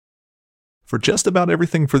for just about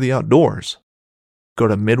everything for the outdoors. Go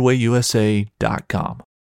to midwayusa.com.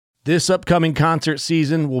 This upcoming concert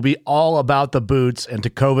season will be all about the boots, and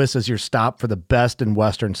Tecovas is your stop for the best in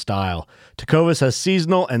Western style. Tecovas has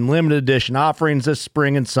seasonal and limited edition offerings this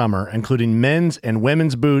spring and summer, including men's and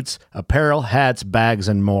women's boots, apparel, hats, bags,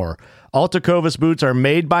 and more. All Tecovas boots are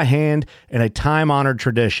made by hand in a time-honored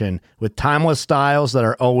tradition with timeless styles that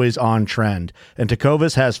are always on trend. And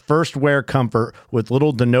Tecovas has first wear comfort with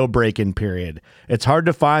little to no break-in period. It's hard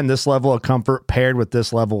to find this level of comfort paired with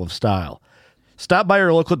this level of style. Stop by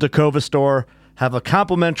your local Tecovas store, have a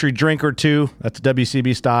complimentary drink or two, that's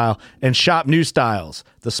WCB style, and shop new styles.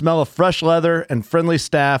 The smell of fresh leather and friendly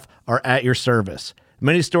staff are at your service.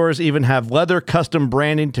 Many stores even have leather custom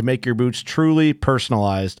branding to make your boots truly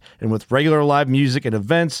personalized. And with regular live music and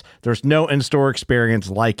events, there's no in-store experience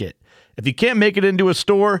like it. If you can't make it into a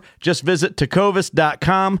store, just visit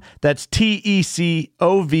tecovas.com. That's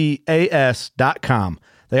TECOVAS.com.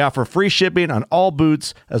 They offer free shipping on all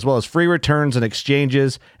boots, as well as free returns and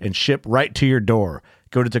exchanges, and ship right to your door.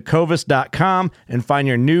 Go to tecovas.com and find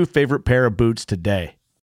your new favorite pair of boots today.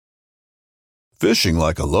 Fishing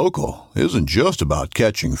like a local isn't just about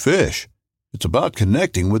catching fish. It's about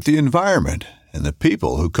connecting with the environment and the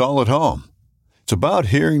people who call it home. It's about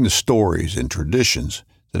hearing the stories and traditions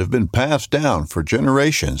that have been passed down for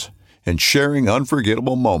generations and sharing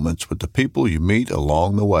unforgettable moments with the people you meet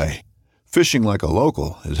along the way. Fishing like a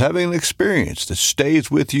local is having an experience that stays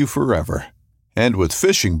with you forever. And with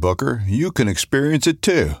Fishing Booker, you can experience it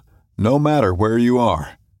too, no matter where you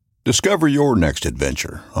are. Discover your next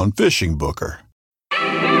adventure on Fishing Booker.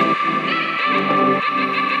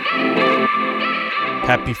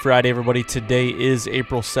 Happy Friday, everybody. Today is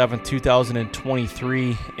April 7th,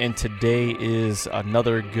 2023, and today is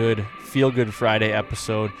another good Feel-Good Friday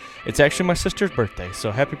episode. It's actually my sister's birthday,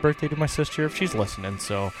 so happy birthday to my sister if she's listening,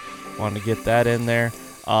 so wanted to get that in there.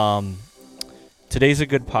 Today's a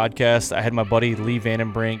good podcast. I had my buddy Lee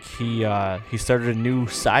Vandenbrink. He started a new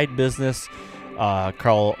side business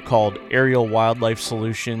called Aerial Wildlife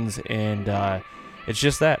Solutions, and it's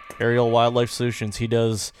just that, Aerial Wildlife Solutions. He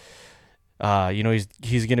does,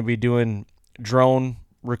 he's going to be doing drone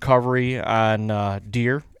recovery on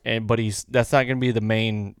deer, but that's not going to be the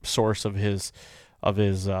main source of his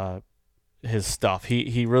stuff.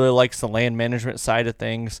 He really likes the land management side of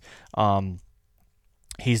things.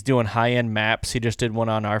 He's doing high-end maps. He just did one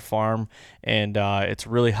on our farm, and it's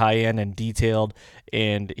really high-end and detailed.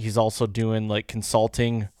 And he's also doing like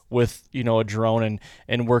consulting with, a drone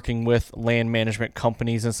and working with land management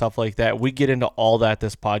companies and stuff like that. We get into all that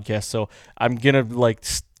this podcast, so I'm going to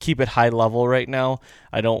keep it high level right now.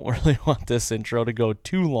 I don't really want this intro to go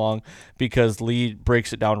too long because Lee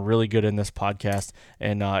breaks it down really good in this podcast,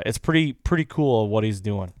 and it's pretty cool what he's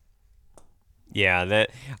doing. Yeah,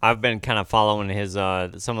 that I've been kind of following his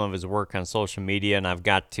some of his work on social media, and I've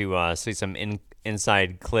got to see some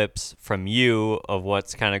inside clips from you of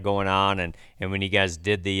what's kind of going on, and when you guys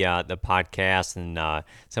did the podcast and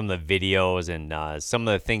some of the videos and some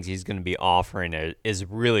of the things he's going to be offering is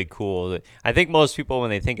really cool. I think most people, when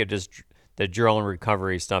they think of just the drone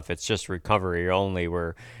recovery stuff, it's just recovery only,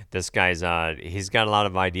 where this guy's he's got a lot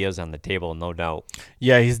of ideas on the table, no doubt.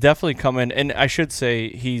 Yeah, he's definitely coming, and I should say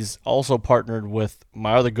he's also partnered with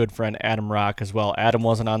my other good friend Adam Rock as well. Adam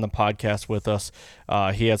wasn't on the podcast with us.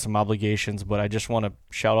 He had some obligations, but I just want to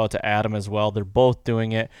shout out to Adam as well. They're both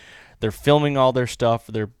doing it. They're filming all their stuff.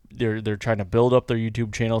 They're trying to build up their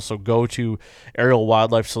YouTube channel, so go to Aerial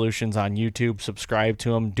Wildlife Solutions on YouTube, subscribe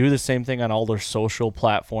to them, do the same thing on all their social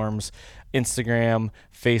platforms, Instagram,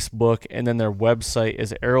 Facebook, and then their website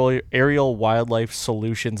is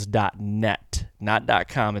aerialwildlifesolutions.net, not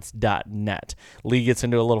 .com, it's .net. Lee gets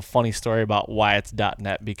into a little funny story about why it's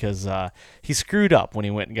 .net because he screwed up when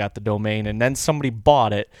he went and got the domain, and then somebody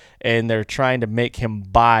bought it, and they're trying to make him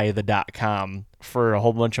buy the .com for a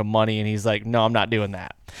whole bunch of money, and he's like, no, I'm not doing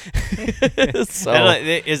that. So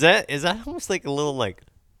is that almost like a little like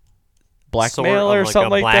blackmail or like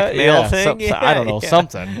something like that? Yeah, thing? I don't know,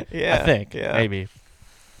 something. Yeah, I think maybe.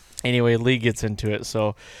 Anyway, Lee gets into it,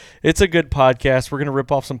 so it's a good podcast. We're going to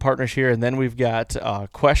rip off some partners here, and then we've got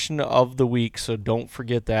question of the week, so don't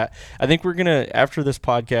forget that. I think we're going to, after this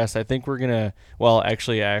podcast,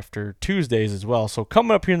 after Tuesdays as well, so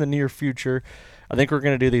coming up here in the near future, I think we're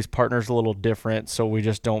going to do these partners a little different, so we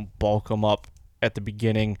just don't bulk them up at the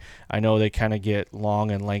beginning. I know they kind of get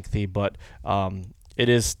long and lengthy, but it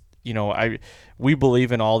is, we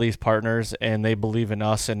believe in all these partners, and they believe in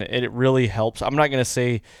us, and it really helps. I'm not going to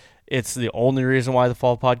say it's the only reason why the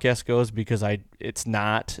fall podcast goes, because it's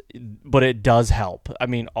not, but it does help. I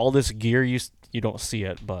mean, all this gear You don't see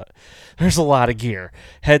it, but there's a lot of gear,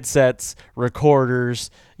 headsets, recorders,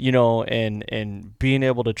 and being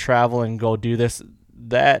able to travel and go do this,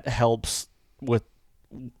 that helps with,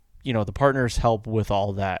 the partners help with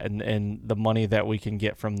all that and the money that we can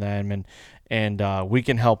get from them. And we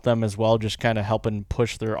can help them as well, just kind of helping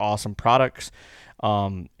push their awesome products.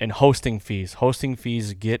 And hosting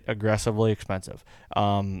fees get aggressively expensive.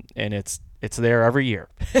 And it's there every year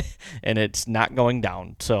and it's not going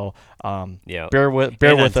down. So, bear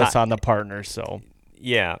with us on the partners. So,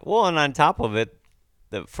 yeah. Well, and on top of it,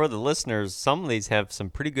 for the listeners, some of these have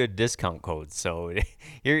some pretty good discount codes. So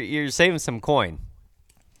you're saving some coin.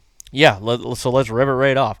 Yeah, so let's rip it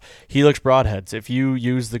right off. Helix Broadheads. If you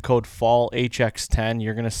use the code FALLHX10,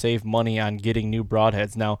 you're going to save money on getting new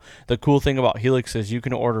broadheads. Now, the cool thing about Helix is you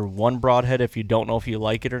can order one broadhead if you don't know if you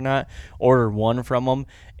like it or not. Order one from them,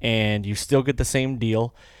 and you still get the same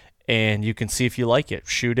deal, and you can see if you like it.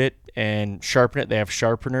 Shoot it and sharpen it. They have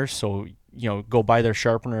sharpeners, so go buy their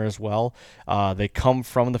sharpener as well. They come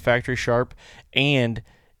from the factory sharp, and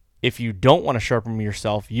if you don't want to sharpen them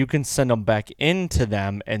yourself, you can send them back into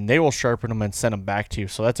them, and they will sharpen them and send them back to you.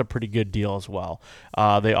 So that's a pretty good deal as well.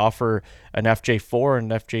 They offer an FJ4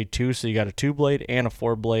 and an FJ2, so you got a 2-blade and a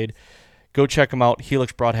 4-blade. Go check them out,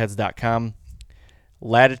 helixbroadheads.com.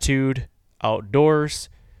 Latitude Outdoors,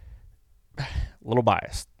 a little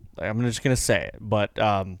biased. I'm just going to say it, but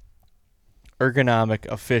ergonomic,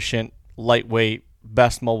 efficient, lightweight,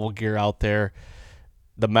 best mobile gear out there.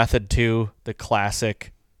 The Method 2, the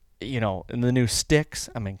classic, and the new sticks.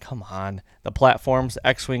 I mean, come on. The platforms,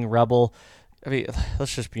 X-Wing, Rebel. I mean,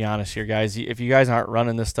 let's just be honest here, guys. If you guys aren't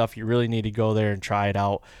running this stuff, you really need to go there and try it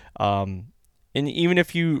out. And even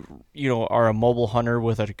if you are a mobile hunter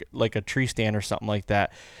with a tree stand or something like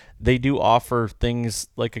that, they do offer things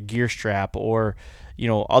like a gear strap or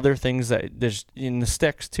other things that there's in the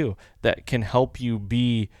sticks too that can help you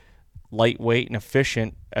be lightweight and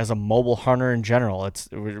efficient as a mobile hunter in general.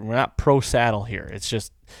 We're not pro saddle here. It's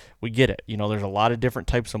just we get it. There's a lot of different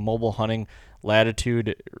types of mobile hunting.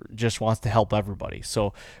 Latitude just wants to help everybody.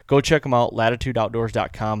 So go check them out,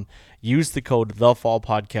 latitudeoutdoors.com. Use the code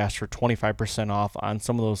TheFallPodcast for 25% off on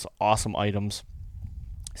some of those awesome items,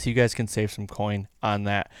 so you guys can save some coin on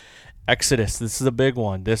that. Exodus, this is a big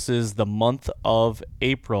one. This is the month of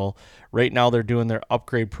April. Right now they're doing their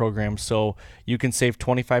upgrade program, so you can save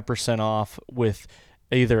 25% off with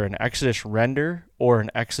either an Exodus Render or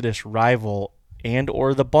an Exodus Rival and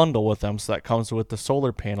or the bundle with them, so that comes with the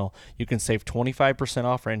solar panel. You can save 25%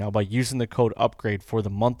 off right now by using the code UPGRADE for the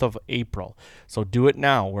month of April. So do it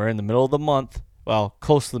now. We're in the middle of the month, well,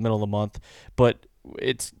 close to the middle of the month, but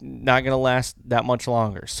it's not going to last that much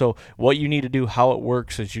longer. So what you need to do, how it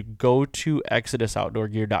works, is you go to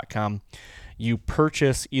ExodusOutdoorGear.com. You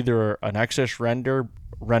purchase either an Exodus Render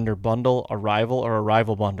bundle, a Rival, or a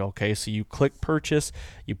Rival bundle. Okay, so you click purchase,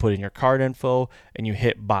 you put in your card info, and you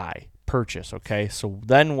hit buy, purchase. Okay, so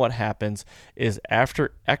then what happens is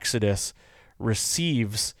after Exodus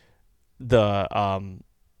receives the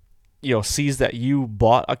sees that you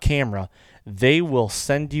bought a camera, they will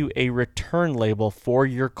send you a return label for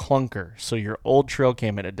your clunker. So your old trail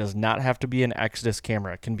cam, and it does not have to be an Exodus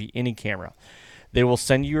camera. It can be any camera. They will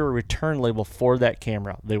send you a return label for that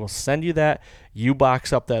camera. They will send you that. You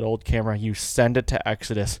box up that old camera. You send it to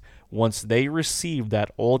Exodus. Once they receive that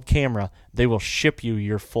old camera, they will ship you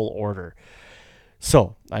your full order.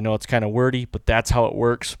 So I know it's kind of wordy, but that's how it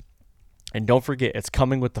works. And don't forget, it's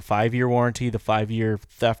coming with the 5-year warranty, the 5-year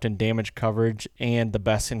theft and damage coverage, and the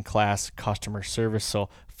best-in-class customer service. So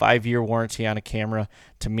 5-year warranty on a camera,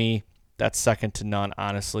 to me, that's second to none,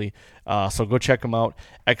 honestly. So go check them out,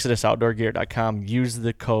 ExodusOutdoorGear.com. Use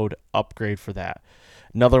the code UPGRADE for that.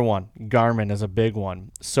 Another one, Garmin is a big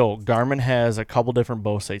one. So Garmin has a couple different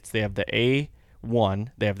bow sights. They have the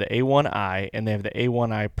A1, they have the A1i, and they have the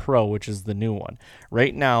A1i Pro, which is the new one.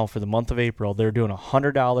 Right now, for the month of April, they're doing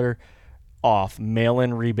 $100 off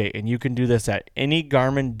mail-in rebate, and you can do this at any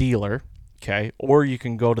Garmin dealer, okay, or you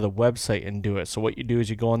can go to the website and do it. So what you do is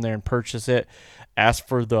you go in there and purchase it, ask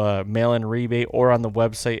for the mail-in rebate, or on the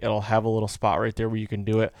website it'll have a little spot right there where you can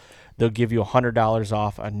do it. They'll give you $100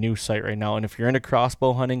 off a new site right now, and if you're into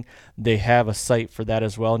crossbow hunting, they have a site for that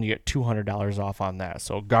as well, and you get $200 off on that.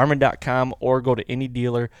 So Garmin.com, or go to any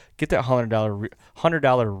dealer, get that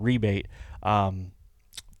 $100 rebate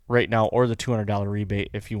right now, or the $200 rebate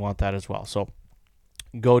if you want that as well. So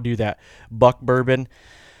go do that. Buck Bourbon,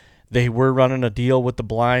 they were running a deal with the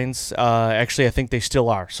blinds. Actually, I think they still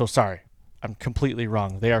are. So sorry, I'm completely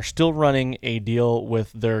wrong. They are still running a deal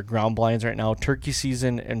with their ground blinds right now. Turkey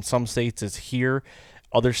season in some states is here.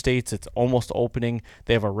 Other states, it's almost opening.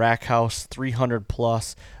 They have a rack house 300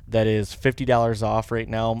 plus that is $50 off right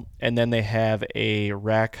now, and then they have a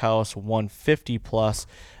rack house 150 plus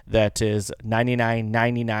that is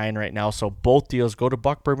 $99.99 right now. So both deals, go to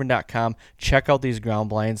buckbourbon.com, check out these ground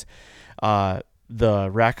blinds. The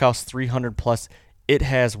rack house 300 plus, it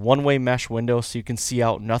has one-way mesh windows so you can see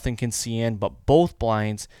out, nothing can see in, but both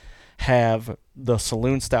blinds have the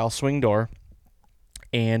saloon style swing door.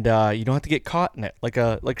 And you don't have to get caught in it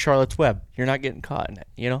like Charlotte's Web. You're not getting caught in it,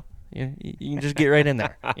 you know. You can just get right in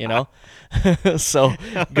there, you know. So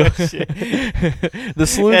go, the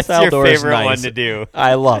saloon style door is nice. That's your favorite one to do.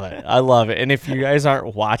 I love it. And if you guys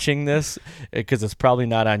aren't watching this, because it's probably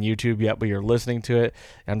not on YouTube yet, but you're listening to it,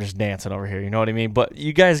 I'm just dancing over here. You know what I mean? But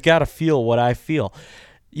you guys got to feel what I feel.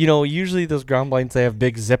 You know, usually those ground blinds, they have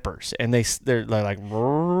big zippers, and they're like,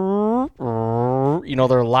 you know,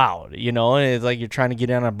 they're loud, you know, and it's like you're trying to get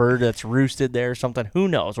in on a bird that's roosted there or something. Who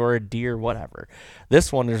knows? Or a deer, whatever.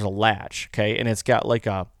 This one, there's a latch, okay, and it's got like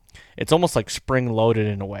it's almost like spring-loaded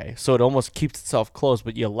in a way, so it almost keeps itself closed,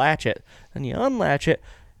 but you latch it, and you unlatch it,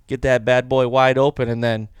 get that bad boy wide open, and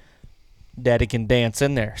then Daddy can dance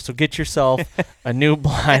in there. So get yourself a new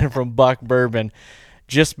blind from Buck Bourbon.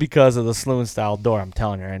 Just because of the saloon-style door, I'm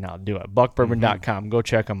telling you right now, do it. Buckbourbon.com. Go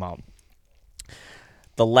check them out.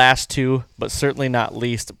 The last two, but certainly not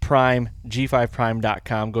least, Prime,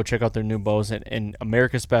 G5Prime.com. Go check out their new bows and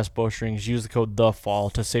America's Best Bow Strings. Use the code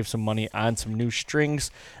THEFALL to save some money on some new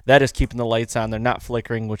strings. That is keeping the lights on. They're not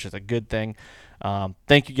flickering, which is a good thing.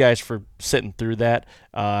 Thank you guys for sitting through that.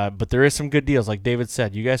 But there is some good deals. Like David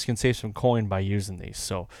said, you guys can save some coin by using these.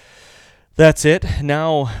 So that's it.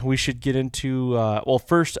 Now we should get into, well,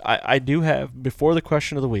 first, I do have, before the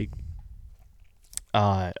question of the week,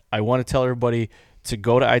 I want to tell everybody to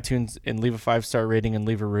go to iTunes and leave a 5-star rating and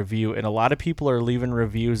leave a review. And a lot of people are leaving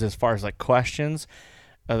reviews as far as like questions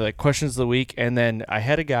of the week. And then I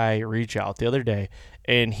had a guy reach out the other day,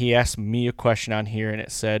 and he asked me a question on here, and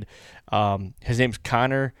it said, his name's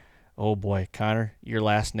Connor. Oh boy, Connor, your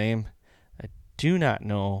last name. Do not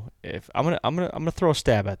know if I'm gonna throw a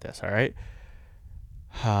stab at this. All right,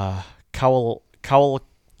 Kowalkowski.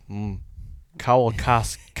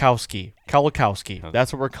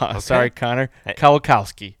 That's what we're calling. Okay. Sorry, Connor.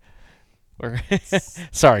 Kowalkowski.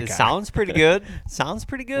 Sorry, Connor. Sounds pretty good.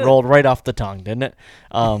 Rolled right off the tongue, didn't it?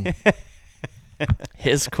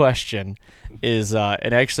 His question is,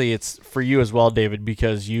 and actually it's for you as well, David,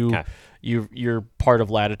 because you're part of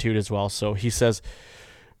Latitude as well. So he says,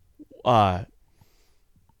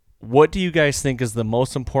 what do you guys think is the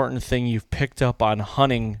most important thing you've picked up on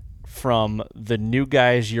hunting from the new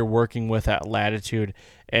guys you're working with at Latitude,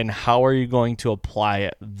 and how are you going to apply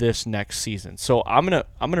it this next season? So I'm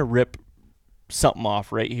gonna rip something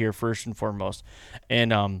off right here first and foremost,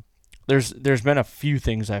 and there's been a few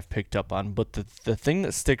things I've picked up on, but the thing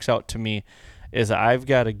that sticks out to me is I've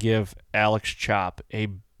got to give Alex Chop a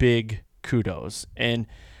big kudos, and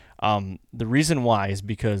the reason why is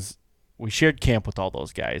because we shared camp with all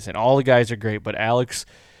those guys, and all the guys are great, but Alex,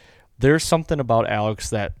 there's something about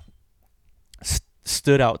Alex that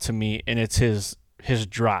stood out to me, and it's his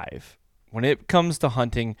drive. When it comes to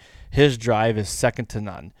hunting, his drive is second to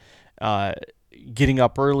none. Getting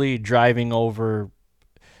up early, driving over,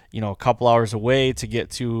 a couple hours away to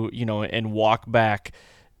get to, and walk back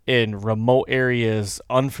in remote areas,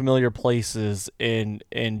 unfamiliar places, and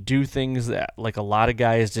do things that like a lot of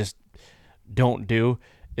guys just don't do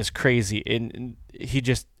is crazy. And he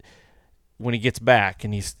just, when he gets back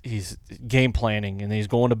and he's game planning and he's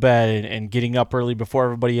going to bed and getting up early before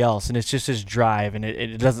everybody else, and it's just his drive, and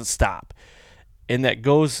it doesn't stop. And that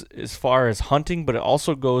goes as far as hunting, but it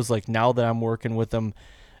also goes like now that I'm working with him,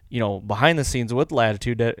 behind the scenes with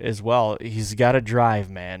Latitude as well. He's got a drive,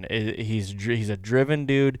 man. He's a driven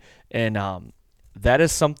dude, and that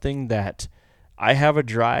is something that I have a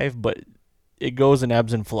drive, but it goes in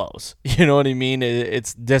ebbs and flows. You know what I mean?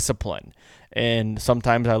 It's discipline, and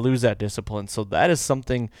sometimes I lose that discipline. So that is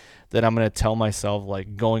something that I'm going to tell myself,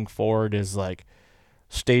 like, going forward, is like,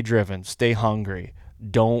 stay driven, stay hungry,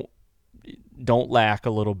 don't lack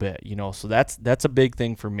a little bit, So that's a big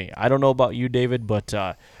thing for me. I don't know about you, David, but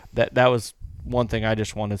that was one thing I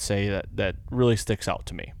just want to say that really sticks out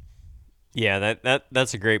to me. Yeah,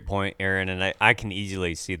 that's a great point, Aaron, and I can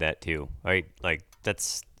easily see that too. Right? Like,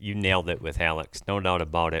 you nailed it with Alex, no doubt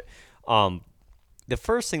about it. The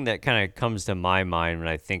first thing that kind of comes to my mind when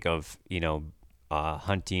I think of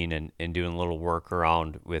hunting and doing a little work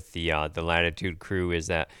around with the Latitude crew is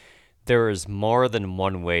that there is more than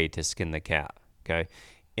one way to skin the cat. Okay,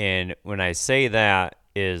 and when I say that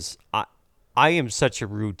is I am such a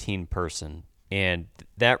routine person, And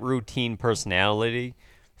that routine personality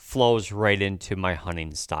flows right into my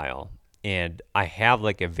hunting style. And I have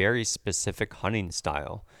like a very specific hunting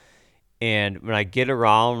style. And when I get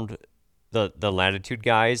around the latitude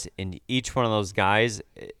guys, and each one of those guys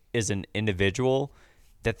is an individual,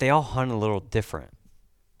 that they all hunt a little different,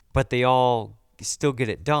 but they all still get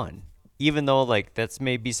it done. Even though like that's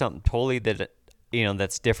maybe something totally that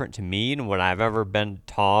that's different to me and what I've ever been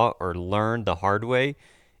taught or learned the hard way,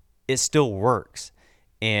 it still works.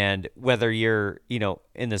 And whether you're,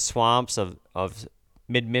 in the swamps of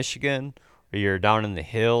mid-Michigan, or you're down in the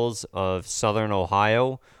hills of southern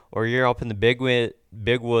Ohio, or you're up in the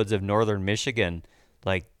big woods of northern Michigan,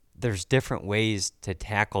 like there's different ways to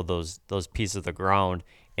tackle those pieces of the ground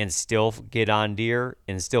and still get on deer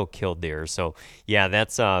and still kill deer. So yeah,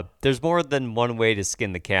 that's there's more than one way to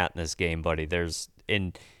skin the cat in this game, buddy.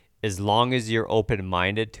 As long as you're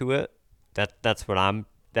open-minded to it,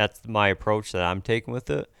 that's my approach that I'm taking with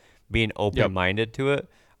it. Being open-minded to it,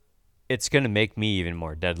 it's going to make me even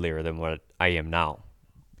more deadlier than what I am now.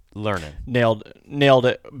 Learning. Nailed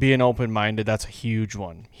it. Being open-minded, that's a huge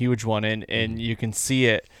one. And you can see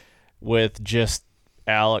it with just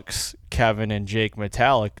Alex, Kevin, and Jake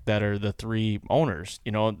Metallic that are the three owners.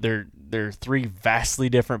 They're three vastly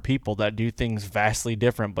different people that do things vastly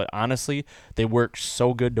different, but honestly, they work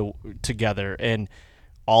so good together, and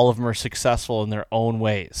all of them are successful in their own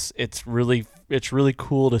ways. It's really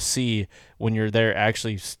cool to see when you're there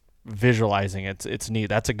actually visualizing it. It's neat.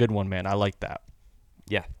 That's a good one, man. I like that.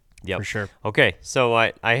 Yeah. Yep. For sure. Okay, so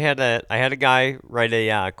I had a guy write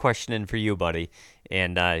a question in for you, buddy,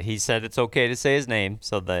 and he said it's okay to say his name.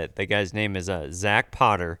 So the guy's name is Zach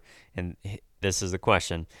Potter, and this is the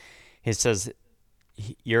question. He says,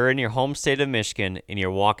 you're in your home state of Michigan, and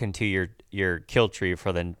you're walking to your kill tree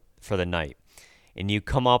for the night, and you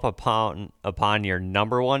come up upon your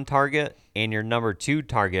number one target and your number two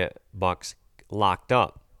target bucks locked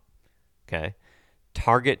up. Okay,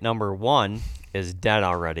 target number one is dead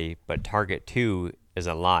already, but target 2 is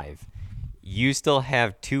alive. You still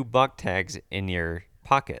have 2 buck tags in your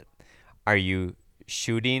pocket. Are you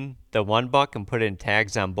shooting the one buck and putting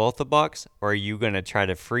tags on both the bucks, or are you going to try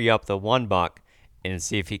to free up the one buck and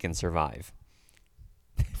see if he can survive?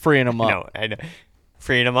 Freeing him up. No, I know.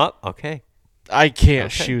 Freeing him up? Okay. I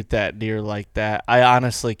can't shoot that deer like that. I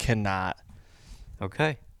honestly cannot.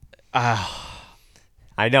 Okay.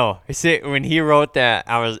 I know. See, when he wrote that,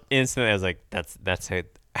 I was like, that's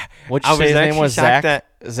it. What'd you say his name was? Zach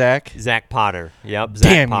Potter. Yep.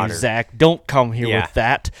 Zach Damn Potter. you, Zach! Don't come here with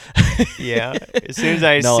that. Yeah. As soon as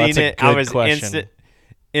I seen it, I was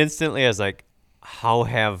instantly. I was like, how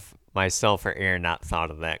have myself or Aaron not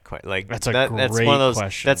thought of that? Like that's great one of those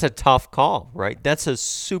question. That's a tough call, right? That's a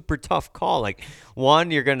super tough call. Like,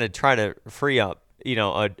 one, you're gonna try to free up,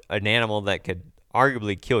 an animal that could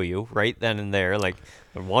arguably kill you right then and there. Like,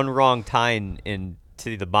 one wrong tie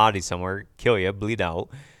into the body somewhere, kill you, bleed out.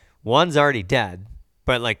 One's already dead,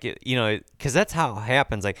 but like, because that's how it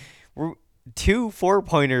happens. Like, 2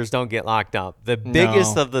 4-pointers don't get locked up. The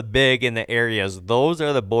biggest of the big in the areas, those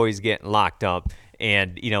are the boys getting locked up.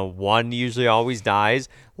 And, one usually always dies.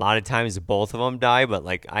 A lot of times both of them die, but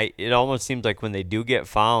like it almost seems like when they do get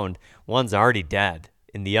found, one's already dead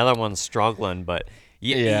and the other one's struggling. But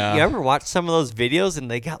you ever watch some of those videos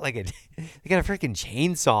and they got a freaking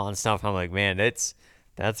chainsaw and stuff? I'm like, man, that's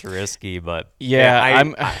risky. But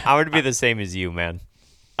I would be the same as you, man.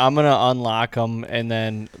 I'm gonna unlock them and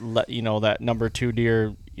then let that number 2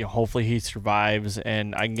 deer. Hopefully he survives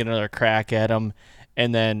and I can get another crack at him.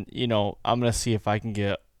 And then I'm gonna see if I can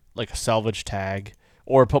get like a salvage tag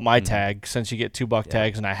or put my tag, since you get 2 buck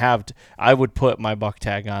tags, and I would put my buck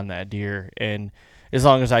tag on that deer, and as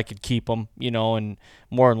long as I could keep them, and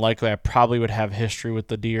more than likely I probably would have history with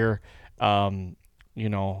the deer,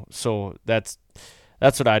 so that's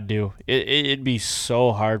what I'd do. It'd be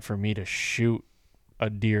so hard for me to shoot a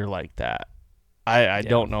deer like that. I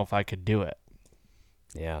don't know if I could do it.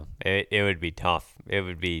 Yeah, it would be tough. It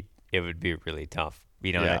would be really tough.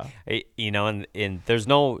 And there's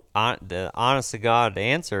no the honest to God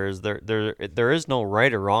answer is there is no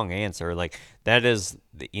right or wrong answer. Like, that is,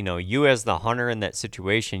 you as the hunter in that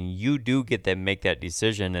situation, you do get to make that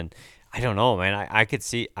decision. And I don't know, man. I could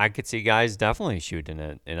see guys definitely shooting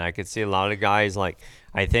it, and I could see a lot of guys, like,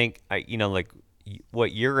 I think like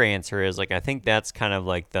what your answer is. Like, I think that's kind of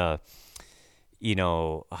like the,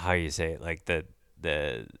 how you say it, like the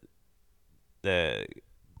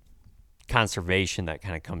conservation that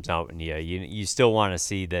kind of comes out in you still want to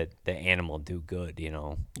see that the animal do good.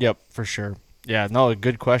 Yep, for sure. Yeah, no,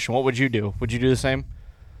 good question. What would you do? Would you do the same?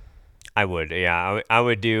 I would. Yeah, I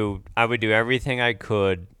would do everything I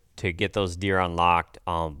could to get those deer unlocked.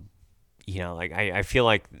 Like I feel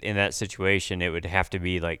like in that situation, it would have to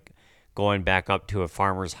be like going back up to a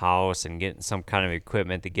farmer's house and getting some kind of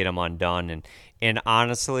equipment to get them undone. And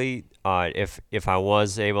honestly, if I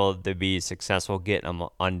was able to be successful getting them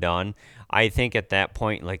undone, I think at that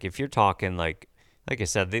point, like if you're talking like I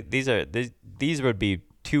said, these would be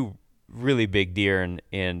two really big deer,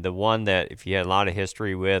 and the one that if you had a lot of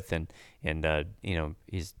history with, and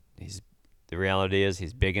he's the reality is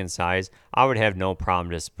he's big in size, I would have no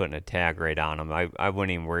problem just putting a tag right on him. I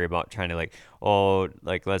wouldn't even worry about trying to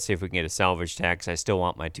let's see if we can get a salvage tag, 'cause I still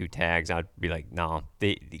want my 2 tags. I'd be like, no,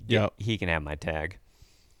 he can have my tag.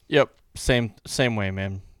 Yep, same way,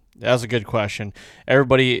 man. That was a good question.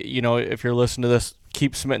 Everybody, if you're listening to this,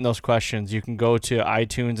 keep submitting those questions. You can go to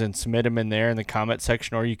iTunes and submit them in there in the comment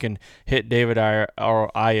section, or you can hit David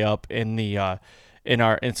or I up in the in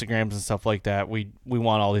our Instagrams and stuff like that. We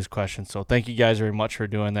want all these questions. So thank you guys very much for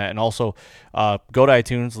doing that. And also go to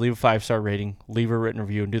iTunes, leave a 5-star rating, leave a written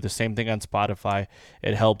review, and do the same thing on Spotify.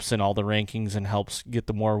 It helps in all the rankings and helps get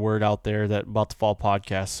the more word out there about the Fall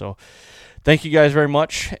Podcast. So thank you guys very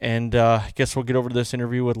much. And I guess we'll get over to this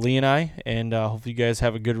interview with Lee and I, and hopefully you guys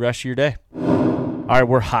have a good rest of your day. All right,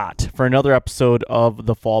 we're hot for another episode of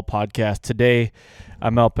the Fall Podcast. Today,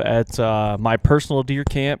 I'm up at my personal deer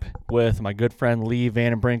camp with my good friend Lee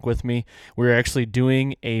Vandenbrink with me. We're actually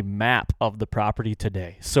doing a map of the property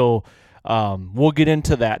today. So we'll get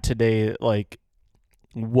into that today, like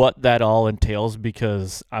what that all entails,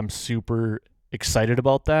 because I'm super excited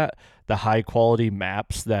about that. The high quality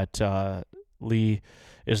maps that Lee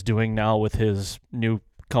is doing now with his new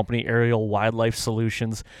company, Aerial Wildlife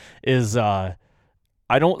Solutions, is I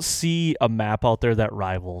don't see a map out there that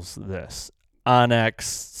rivals this. Onyx,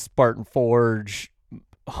 Spartan Forge,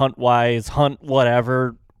 Huntwise, Hunt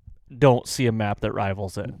whatever, don't see a map that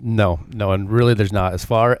rivals it. No, and really there's not. As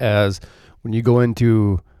far as when you go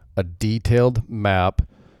into a detailed map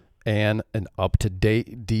and an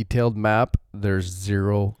up-to-date detailed map, there's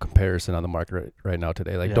zero comparison on the market right now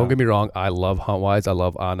today. Don't get me wrong, I love Huntwise, I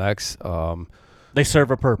love Onyx. They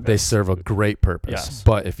serve a purpose. They serve a great purpose. Yes.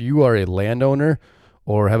 But if you are a landowner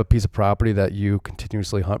or have a piece of property that you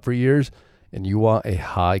continuously hunt for years and you want a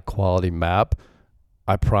high quality map,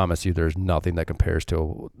 I promise you there's nothing that compares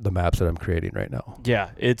to the maps that I'm creating right now. Yeah,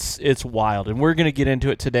 it's wild. And we're going to get into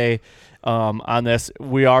it today on this.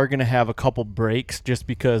 We are going to have a couple breaks just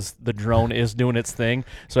because the drone is doing its thing.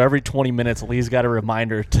 So every 20 minutes, Lee's got a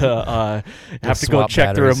reminder to have to go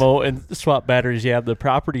check the remote and swap batteries. Yeah, the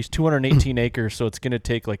property's 218 acres, so it's going to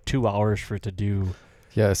take like 2 hours for it to do.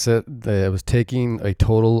 Yeah, so it was taking a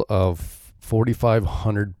total of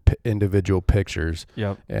 4,500 individual pictures.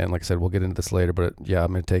 Yep. And like I said, we'll get into this later, but yeah,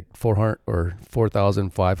 I'm going to take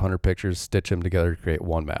 4,500 pictures, stitch them together to create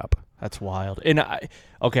one map. That's wild. And I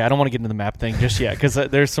don't want to get into the map thing just yet because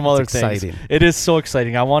there's some other exciting things. It is so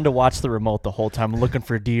exciting. I wanted to watch the remote the whole time looking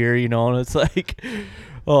for deer, and it's like,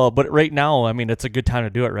 but right now, I mean, it's a good time to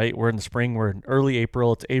do it, right? We're in the spring. We're in early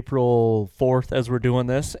April. It's April 4th as we're doing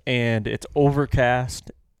this, and it's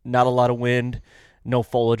overcast, not a lot of wind, no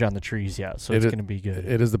foliage on the trees yet, so it's going to be good.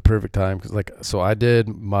 It is the perfect time because, so I did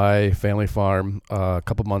my family farm a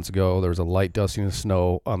couple months ago. There was a light dusting of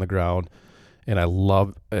snow on the ground. And I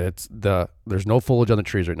love there's no foliage on the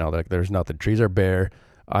trees right now. There's nothing. Trees are bare.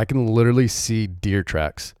 I can literally see deer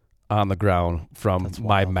tracks on the ground from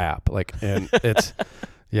my map. And it's,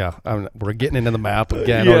 yeah, we're getting into the map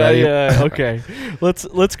again already. Yeah. Okay.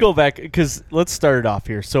 Let's go back because let's start it off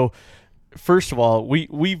here. So first of all,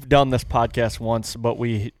 we've done this podcast once, but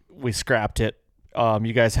we scrapped it.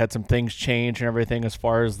 You guys had some things change and everything as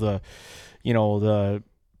far as the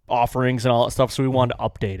offerings and all that stuff, so we wanted to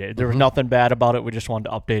update it. There was nothing bad about it. We just wanted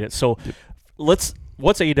to update it. So what's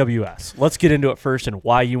AWS? Let's get into it first and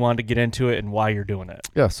why you wanted to get into it and why you're doing it.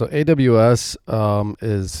 Yeah, so AWS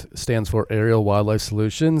stands for Aerial Wildlife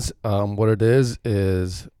Solutions. What it is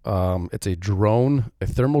it's a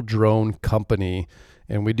thermal drone company,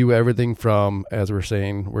 and we do everything from, as we're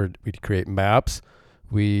saying, we create maps.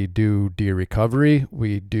 We do deer recovery.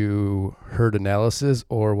 We do herd analysis,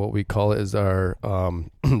 or what we call it is our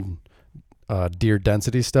deer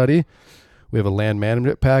density study. We have a land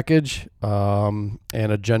management package and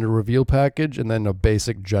a gender reveal package, and then a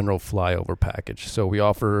basic general flyover package. So we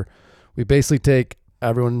basically take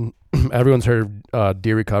everyone's heard of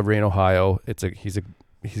deer recovery in Ohio. He's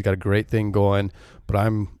got a great thing going, but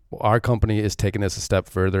our company is taking this a step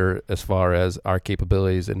further as far as our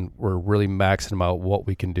capabilities, and we're really maxing out what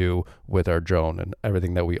we can do with our drone, and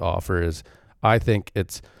everything that we offer is, I think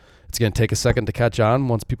it's going to take a second to catch on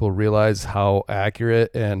once people realize how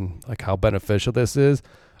accurate and like how beneficial this is.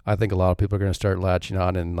 I think a lot of people are going to start latching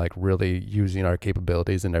on and like really using our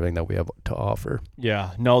capabilities and everything that we have to offer.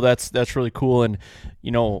 Yeah, no, that's really cool. And,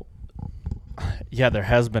 there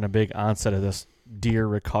has been a big onset of this deer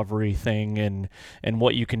recovery thing and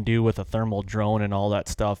what you can do with a thermal drone and all that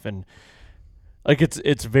stuff. And like,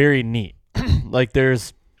 it's very neat. Like,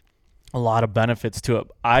 there's a lot of benefits to it.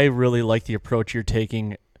 I really like the approach you're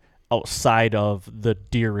taking outside of the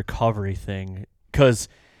deer recovery thing, because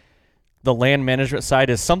the land management side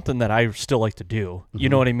is something that I still like to do. You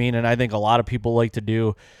know what I mean? And I think a lot of people like to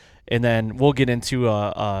do. And then we'll get into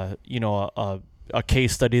a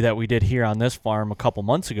case study that we did here on this farm a couple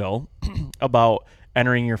months ago about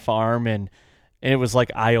entering your farm, and it was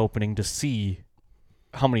like eye-opening to see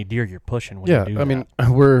how many deer you're pushing when you do that. I mean,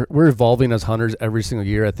 we're evolving as hunters every single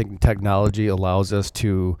year. I think technology allows us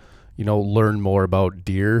to, learn more about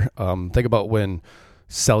deer. Think about when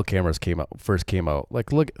cell cameras first came out.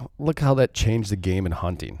 Like, look how that changed the game in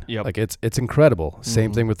hunting. Yep. Like, it's incredible.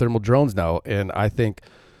 Same thing with thermal drones now. And I think,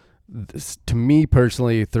 to me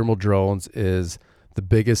personally, thermal drones is the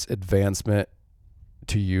biggest advancement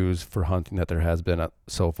to use for hunting that there has been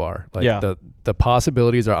so far. Like, the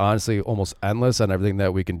possibilities are honestly almost endless on everything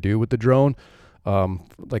that we can do with the drone.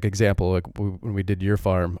 Like example, like when we did your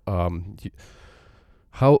farm,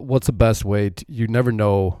 what's the best way you never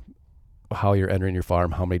know how you're entering your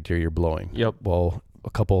farm, how many deer you're blowing. Yep. Well, a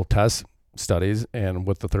couple test studies and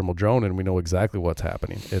with the thermal drone, and we know exactly what's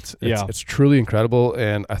happening. It's truly incredible.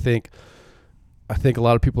 And I think a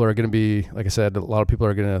lot of people are going to be, like I said,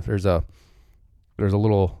 there's a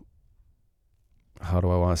little, how do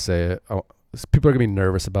I want to say it? People are going to be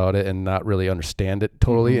nervous about it and not really understand it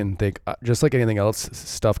totally and think, just like anything else,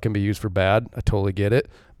 stuff can be used for bad. I totally get it.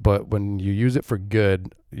 But when you use it for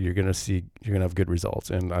good, you're going to have good results.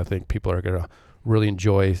 And I think people are going to really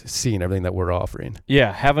enjoy seeing everything that we're offering.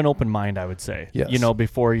 Yeah, have an open mind, I would say. Yes.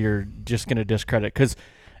 Before you're just going to discredit. Because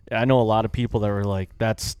I know a lot of people that were like,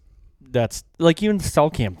 that's like even the cell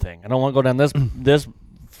cam thing. I don't want to go down this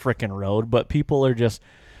freaking road, but people are just,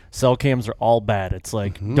 cell cams are all bad. It's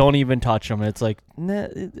like, don't even touch them. It's like, nah,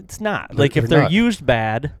 it's not. Like, if they're used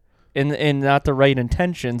bad and not the right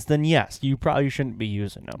intentions, then yes, you probably shouldn't be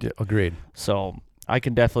using them. Yeah, agreed. So I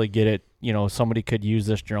can definitely get it. Somebody could use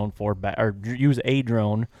this drone for bad, or use a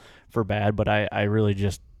drone for bad, but I really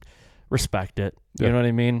just respect it. You know what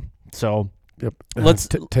I mean? So let's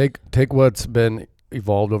take what's been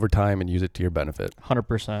evolved over time and use it to your benefit.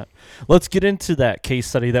 100%. Let's get into that case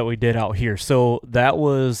study that we did out here. So that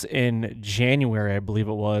was in January, I believe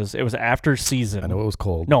it was. It was after season. I know it was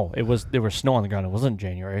cold. No, there was snow on the ground. It wasn't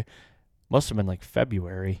January. Must have been like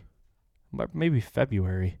February. Maybe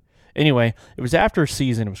February. Anyway, it was after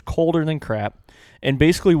season. It was colder than crap. And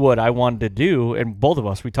basically what I wanted to do, and both of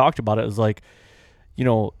us, we talked about it, was like,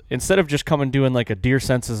 instead of just coming doing like a deer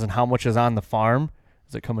census and how much is on the farm,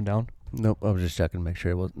 is it coming down? Nope, I was just checking to make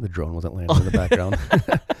sure the drone wasn't landing in the background.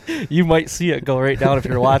 You might see it go right down if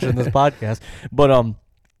you're watching this podcast. But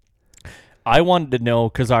I wanted to know,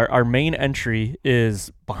 because our main entry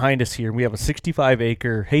is behind us here. We have a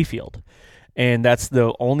 65-acre hayfield, and that's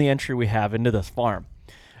the only entry we have into this farm.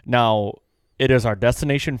 Now, it is our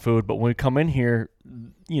destination food, but when we come in here,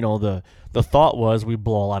 the thought was we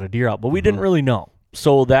blow a lot of deer out, but we didn't really know.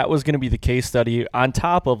 So that was going to be the case study on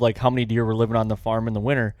top of like how many deer were living on the farm in the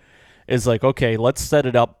winter. Is like, okay, let's set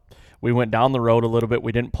it up. We went down the road a little bit.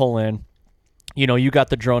 We didn't pull in. You got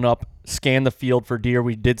the drone up, scan the field for deer.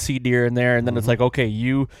 We did see deer in there. And then it's like, okay,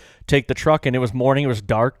 you take the truck, and it was morning. It was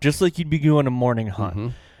dark, just like you'd be doing a morning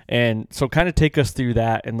hunt. And so kind of take us through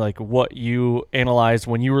that and like what you analyzed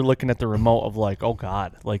when you were looking at the remote of like, oh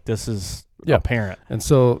God, like this is apparent. And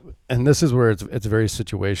this is where it's very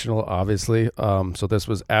situational, obviously. So this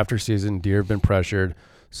was after season. Deer have been pressured.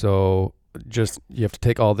 So you have to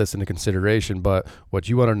take all this into consideration, but what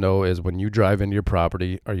you want to know is when you drive into your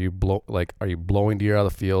property, are you blowing deer out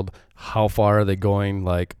of the field? How far are they going?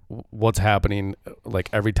 Like, what's happening? Like,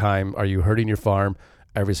 every time, are you hurting your farm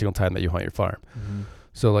every single time that you hunt your farm?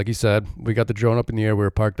 So like you said, we got the drone up in the air. We were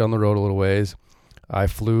parked down the road a little ways. I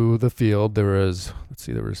flew the field. There was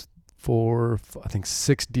 6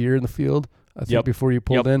 deer in the field, I think, before you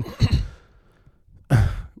pulled in.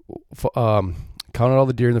 Counted all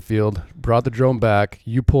the deer in the field, brought the drone back.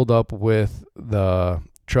 You pulled up with the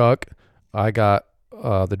truck. I got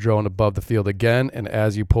the drone above the field again, and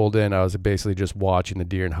as you pulled in, I was basically just watching the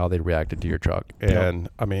deer and how they reacted to your truck. And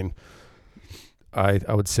I mean, I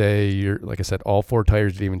would say like I said, all 4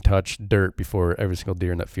 tires didn't even touch dirt before every single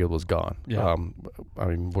deer in that field was gone. Yeah. I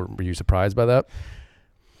mean, were you surprised by that?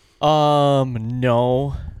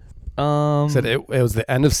 No. Said it was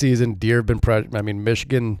the end of season. Deer have been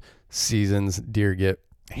Michigan seasons, deer get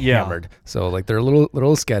Yeah. hammered. So like they're a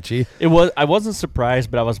little sketchy. I wasn't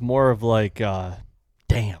surprised, but I was more of like,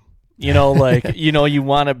 damn. Like, you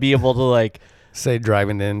want to be able to like Say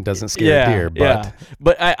driving in doesn't scare deer, but yeah.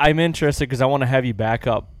 But I'm interested because I want to have you back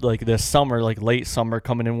up like this summer, like late summer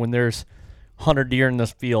coming in when there's 100 deer in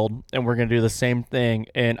this field, and we're going to do the same thing.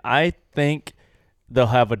 And I think they'll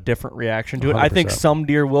have a different reaction to it. 100%. I think some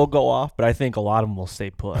deer will go off, but I think a lot of them will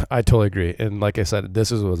stay put. I totally agree. And like I said,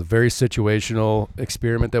 was a very situational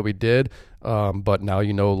experiment that we did. But now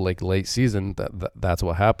like late season, that's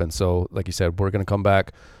what happens. So like you said, we're going to come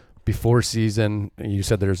back before season. You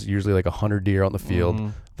said there's usually like 100 deer on the field. Mm-hmm.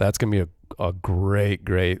 That's going to be a great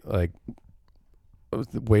like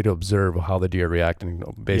way to observe how the deer react. And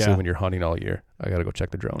basically when you're hunting all year. I got to go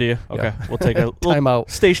check the drone. Do you? Okay. Yeah. We'll take a little time out.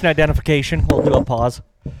 Station identification. We'll do a pause.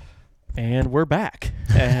 And we're back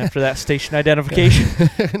after that station identification.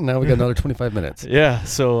 Now we got another 25 minutes. Yeah.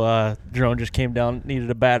 So drone just came down,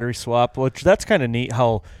 needed a battery swap, which that's kind of neat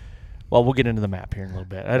how, well, we'll get into the map here in a little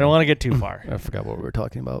bit. I don't want to get too far. I forgot what we were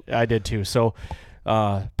talking about. I did too. So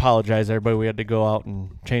apologize, everybody. We had to go out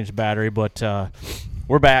and change the battery, but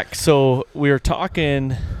we're back. So we were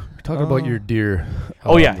talking... about your deer.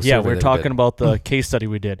 We're talking about the case study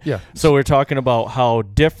we did. Yeah. So we're talking about how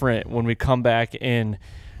different when we come back in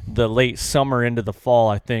the late summer into the fall,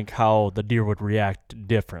 I think how the deer would react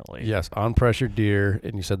differently. Yes, on pressure deer,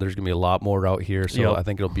 and you said there's going to be a lot more out here, so Yep. I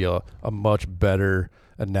think it'll be a much better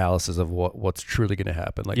analysis of what's truly going to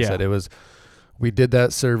happen. Like I said, we did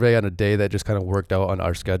that survey on a day that just kind of worked out on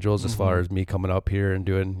our schedules as far as me coming up here and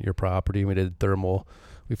doing your property. We did thermal.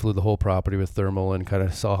 We flew the whole property with thermal and kind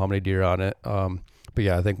of saw how many deer on it. But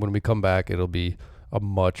yeah, I think when we come back, it'll be a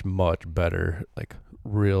much, much better, like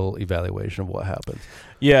real evaluation of what happens.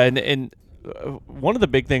 Yeah. And one of the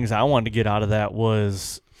big things I wanted to get out of that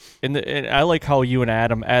was, and I like how you and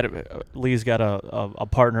Adam Lee's got a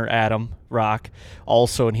partner, Adam Rock,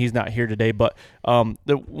 also, and he's not here today. But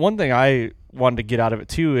the one thing I wanted to get out of it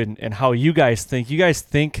too, and how you guys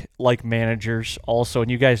think like managers also, and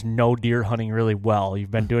you guys know deer hunting really well.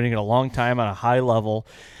 You've been doing it a long time on a high level,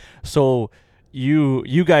 so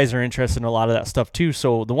you guys are interested in a lot of that stuff too.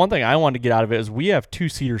 So the one thing I wanted to get out of it is we have 2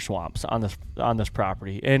 cedar swamps on this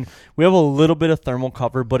property, and we have a little bit of thermal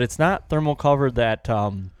cover, but it's not thermal cover that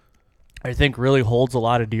I think really holds a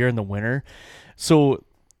lot of deer in the winter. So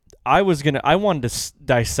I wanted to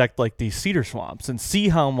dissect like these cedar swamps and see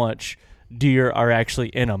how much deer are actually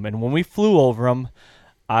in them. And when we flew over them,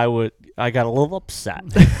 I got a little upset.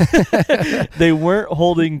 They weren't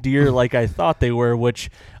holding deer like I thought they were, which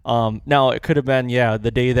now it could have been,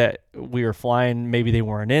 the day that we were flying, maybe they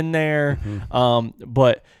weren't in there.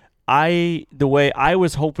 But the way I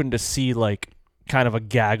was hoping to see like kind of a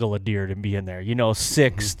gaggle of deer to be in there,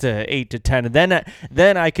 6 to 8 to 10. And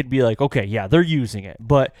then I could be like, okay, yeah, they're using it.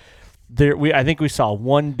 But I think we saw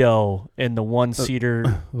one doe in the one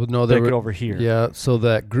cedar thicket over here. Yeah, so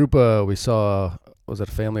that group we saw, was it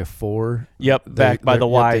a family of 4? Yep, back by the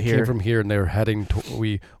Y they here. Came from here and they were heading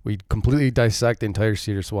we completely dissect the entire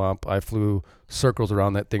cedar swamp. I flew circles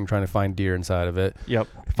around that thing trying to find deer inside of it. Yep,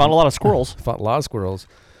 found a lot of squirrels. Found a lot of squirrels.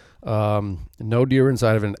 No deer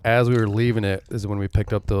inside of it. And as we were leaving it is when we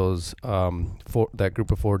picked up those that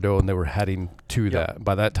group of 4 doe, and they were heading to that.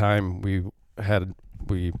 By that time, we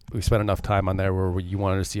spent enough time on there where you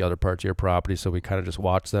wanted to see other parts of your property, so we kind of just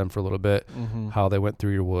watched them for a little bit, how they went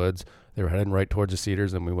through your woods. They were heading right towards the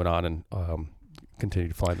cedars, and we went on and continued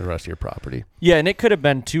to find the rest of your property. Yeah, and it could have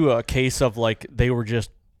been too a case of like they were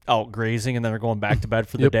just out grazing and then they're going back to bed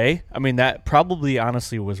for the day. I mean, that probably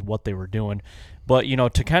honestly was what they were doing. But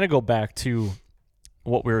to kind of go back to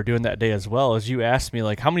what we were doing that day as well, as you asked me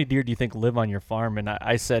like, how many deer do you think live on your farm? And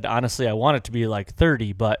I said honestly I want it to be like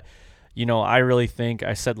 30, but I really think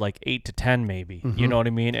I said like 8 to 10 maybe. You know what I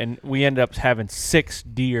mean? And we ended up having 6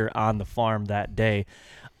 deer on the farm that day.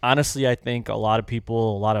 Honestly, I think a lot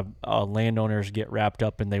of landowners get wrapped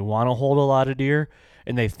up and they want to hold a lot of deer,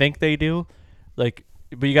 and they think they do.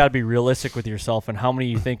 But you got to be realistic with yourself and how many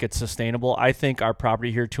you think it's sustainable. I think our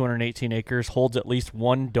property here, 218 acres, holds at least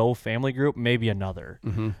one doe family group, maybe another.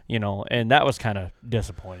 And that was kind of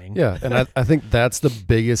disappointing. Yeah, and I think that's the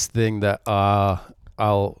biggest thing that I'll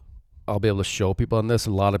be able to show people on this.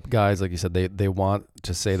 A lot of guys, like you said, they want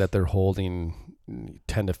to say that they're holding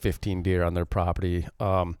 10 to 15 deer on their property.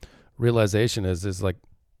 Realization is like,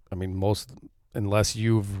 I mean, unless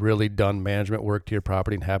you've really done management work to your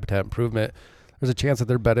property and habitat improvement, there's a chance that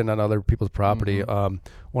they're bedding on other people's property. One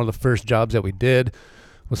of the first jobs that we did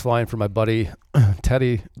was flying for my buddy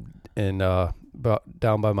Teddy in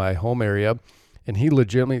down by my home area, and he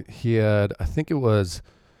had, I think it was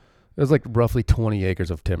like roughly 20 acres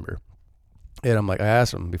of timber. And I'm like, I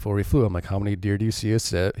asked him before we flew, I'm like, how many deer do you see us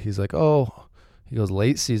sit? He's like, he goes,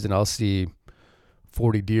 late season, I'll see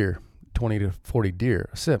 40 deer, 20 to 40 deer.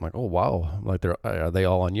 I said, I'm like, oh, wow. I'm like, are they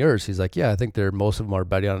all on yours? He's like, yeah, I think most of them are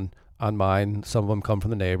bedding on mine. Some of them come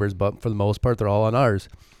from the neighbors, but for the most part, they're all on ours.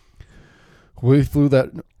 We flew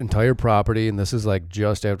that entire property, and this is like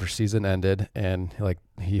just after season ended, and like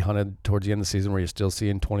he hunted towards the end of the season where you're still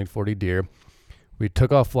seeing 20 to 40 deer. We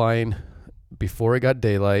took off flying before it got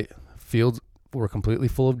daylight. Fields were completely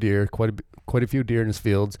full of deer, quite a few deer in his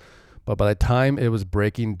fields. But by the time it was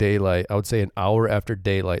breaking daylight, I would say an hour after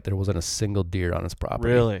daylight, there wasn't a single deer on his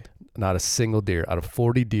property. Really? Not a single deer out of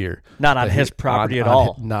 40 deer. Not on his property at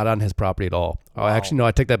all? Not on his property at all. Wow. Actually, no,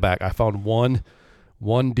 I take that back. I found one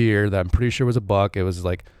deer that I'm pretty sure was a buck. It was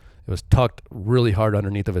tucked really hard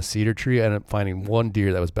underneath of a cedar tree. I ended up finding one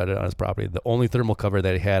deer that was bedded on his property. The only thermal cover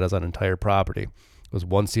that he had as an entire property was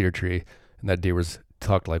one cedar tree, and that deer was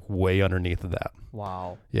tucked like way underneath of that.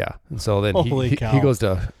 Wow. Yeah. And so then Holy cow. he goes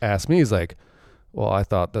to ask me, he's like, well, I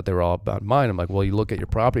thought that they were all about mine. I'm like, well, you look at your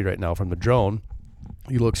property right now from the drone,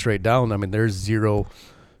 you look straight down. I mean, there's zero,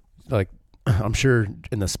 like, I'm sure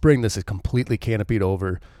in the spring, this is completely canopied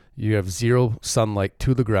over. You have zero sunlight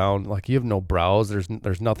to the ground. Like, you have no browse.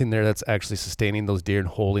 There's nothing there that's actually sustaining those deer and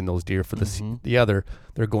holding those deer for the other.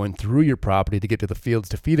 They're going through your property to get to the fields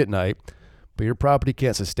to feed at night, but your property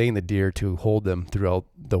can't sustain the deer to hold them throughout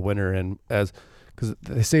the winter. And because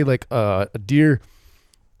they say like a deer,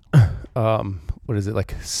 what is it,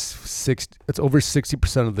 like it's over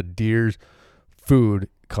 60% of the deer's food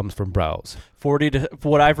comes from browse.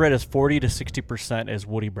 What I've read is 40 to 60% is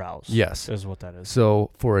woody browse. Yes, is what that is.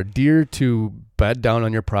 So for a deer to bed down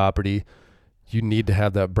on your property, you need to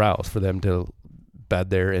have that browse for them to bed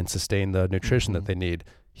there and sustain the nutrition that they need.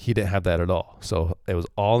 He didn't have that at all. So it was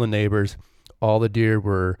all the neighbors. All the deer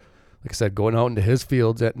were, like I said, going out into his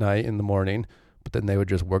fields at night in the morning, but then they would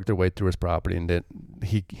just work their way through his property, and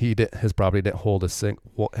his property didn't hold it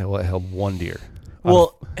held one deer.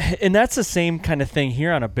 Well, and that's the same kind of thing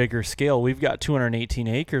here on a bigger scale. We've got 218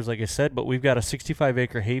 acres, like I said, but we've got a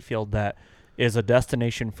 65-acre hayfield that is a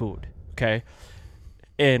destination food, okay?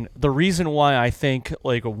 And the reason why I think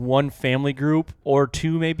like one family group or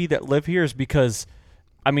two maybe that live here is because,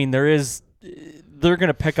 I mean, they're going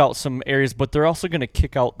to pick out some areas, but they're also going to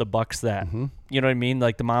kick out the bucks that, you know what I mean?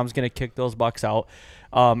 Like the mom's going to kick those bucks out,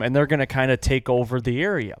 and they're going to kind of take over the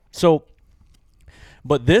area. So,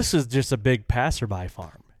 but this is just a big passerby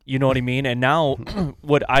farm. You know what I mean? And now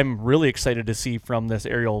what I'm really excited to see from this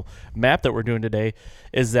aerial map that we're doing today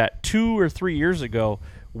is that 2 or 3 years ago,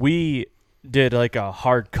 we did like a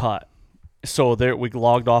hard cut. So there we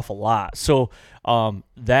logged off a lot. So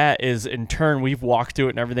that is in turn, we've walked through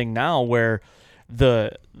it and everything now where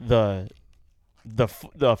the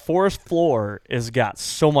forest floor has got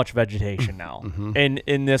so much vegetation now. And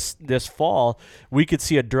in this fall, we could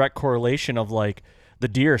see a direct correlation of like the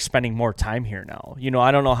deer spending more time here now. You know, I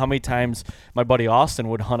don't know how many times my buddy Austin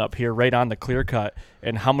would hunt up here right on the clear cut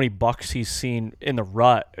and how many bucks he's seen in the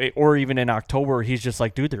rut or even in October. He's just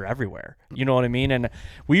like, dude, they're everywhere. You know what I mean? And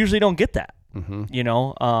we usually don't get that. You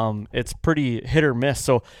know, it's pretty hit or miss.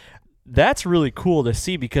 So that's really cool to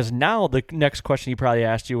see because now the next question he probably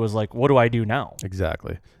asked you was like, what do I do now?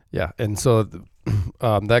 Exactly. Yeah. And so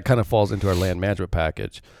that kind of falls into our land management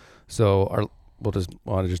package. So we'll just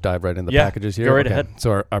want to just dive right into the packages here. Go right ahead.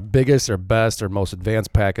 So our biggest, our best, our most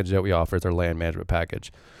advanced package that we offer is our land management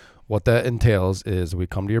package. What that entails is we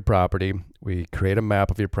come to your property, we create a map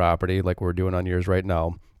of your property like we're doing on yours right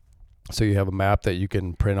now. So you have a map that you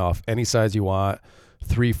can print off any size you want,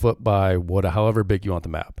 3 foot by however big you want the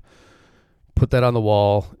map. Put that on the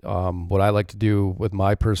wall. What I like to do with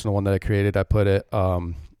my personal one that I created, I put it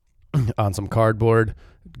on some cardboard,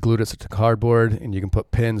 glued it to cardboard, and you can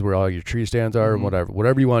put pins where all your tree stands are and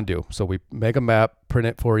whatever you want to do. So we make a map, print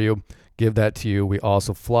it for you, give that to you. We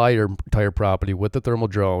also fly your entire property with the thermal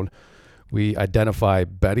drone. We identify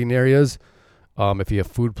bedding areas. If you have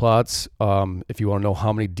food plots, if you want to know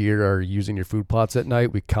how many deer are using your food plots at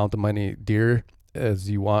night, we count the many deer as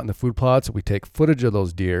you want in the food plots. We take footage of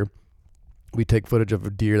those deer. We take footage of a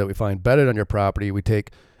deer that we find bedded on your property. We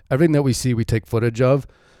take everything that we see, we take footage of.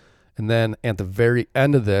 And then at the very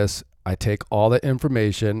end of this, I take all that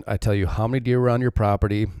information. I tell you how many deer were on your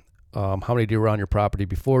property, how many deer were on your property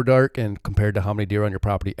before dark and compared to how many deer on your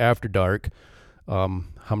property after dark, how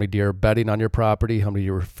many deer are bedding on your property, how many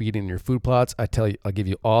deer were feeding in your food plots. I'll give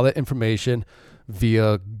you all that information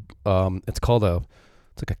via, it's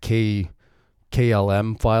like a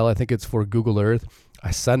KLM file. I think it's for Google Earth. I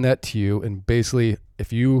send that to you, and basically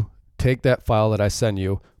if you take that file that I send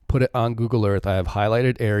you, put it on Google Earth, I have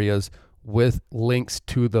highlighted areas with links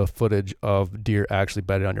to the footage of deer actually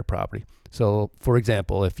bedded on your property. So, for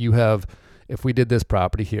example, if we did this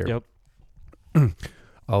property here, Yep.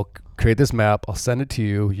 I'll create this map. I'll send it to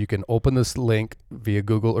you. You can open this link via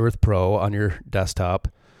Google Earth Pro on your desktop.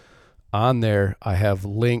 On there, I have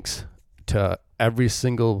links to every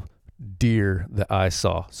single deer that I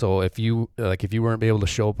saw. So if you weren't able to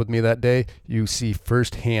show up with me that day, you see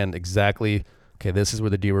firsthand exactly, okay, this is where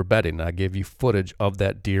the deer were bedding. And I give you footage of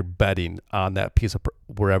that deer bedding on that piece of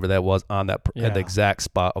wherever that was on that at the exact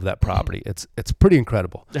spot of that property. It's pretty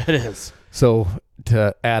incredible. It is. So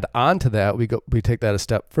to add on to that, we take that a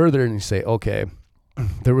step further and you say, okay,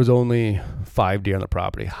 there was only 5 deer on the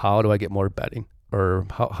property. How do I get more bedding, or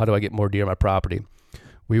how do I get more deer on my property?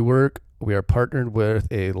 We are partnered with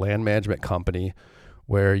a land management company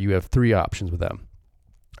where you have 3 options with them.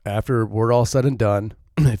 After we're all said and done,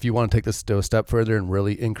 if you want to take this to a step further and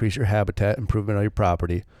really increase your habitat improvement on your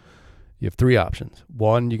property, you have 3 options.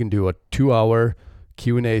 1, you can do a 2-hour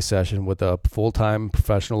Q&A session with a full-time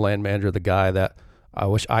professional land manager, the guy that I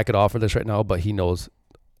wish I could offer this right now, but he knows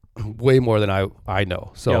way more than I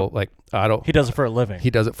know. So He does it for a living. He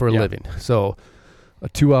does it for a living. So a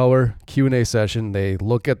 2-hour Q&A session. They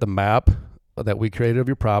look at the map that we created of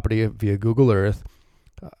your property via Google Earth.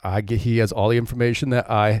 He has all the information that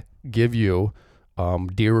I give you.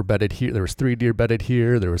 Deer were bedded here. There was 3 deer bedded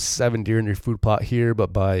here. There was 7 deer in your food plot here,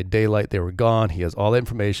 but by daylight they were gone. He has all the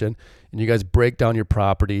information, and you guys break down your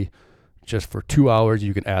property just for 2 hours.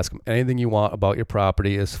 You can ask him anything you want about your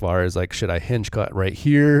property, as far as like, should I hinge cut right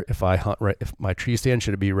here? If my tree stand,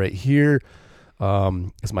 should it be right here?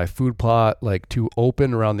 Is my food plot like too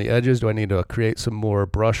open around the edges? Do I need to create some more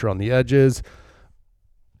brush around the edges?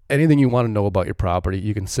 Anything you want to know about your property,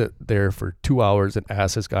 you can sit there for 2 hours and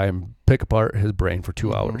ask this guy and pick apart his brain for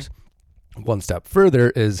 2 hours. One step further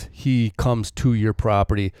is he comes to your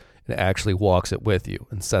property and actually walks it with you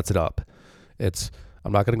and sets it up.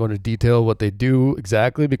 I'm not going to go into detail what they do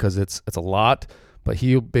exactly because it's a lot, but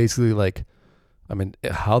he'll basically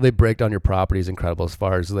how they break down your property is incredible, as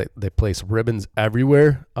far as they place ribbons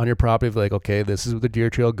everywhere on your property. Like, okay, this is where the deer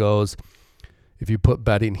trail goes. If you put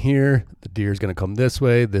bedding here, the deer is going to come this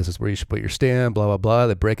way. This is where you should put your stand, blah, blah, blah.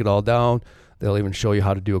 They break it all down. They'll even show you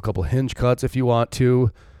how to do a couple hinge cuts if you want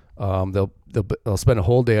to. They'll spend a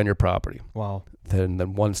whole day on your property. Wow.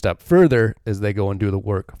 Then one step further is they go and do the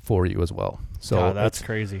work for you as well. So that's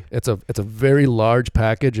crazy. It's a very large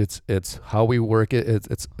package. It's how we work it.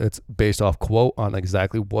 It's based off quote on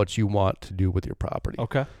exactly what you want to do with your property.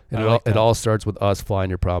 Okay. And it all starts with us flying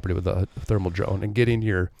your property with a thermal drone and getting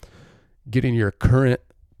your current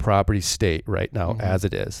property state right now as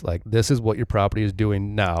it is. Like, this is what your property is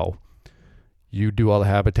doing now. You do all the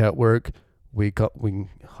habitat work. We can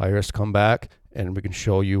hire us to come back and we can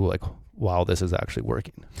show you like, wow, this is actually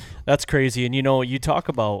working. That's crazy. And you talk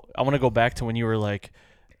about, I want to go back to when you were like,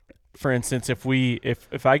 for instance,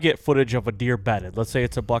 if I get footage of a deer bedded, let's say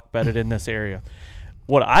it's a buck bedded in this area,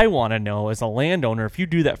 what I want to know as a landowner, if you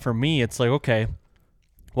do that for me, it's like, okay,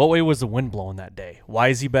 what way was the wind blowing that day? Why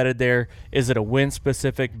is he bedded there? Is it a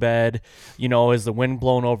wind-specific bed? Is the wind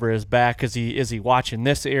blowing over his back? Is he watching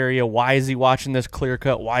this area? Why is he watching this clear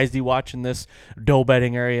cut? Why is he watching this doe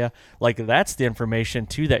bedding area? Like, that's the information,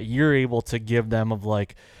 too, that you're able to give them of,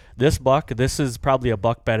 like, this is probably a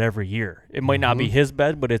buck bed every year. It might not be his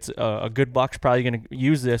bed, but it's a good buck's probably going to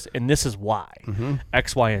use this, and this is why.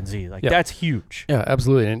 X, Y, and Z. Like, that's huge. Yeah,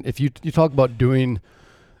 absolutely. And if you talk about doing...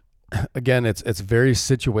 Again, it's very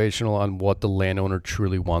situational on what the landowner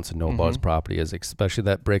truly wants to know about his property is, especially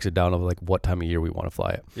that breaks it down of like what time of year we want to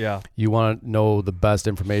fly it. Yeah. You want to know the best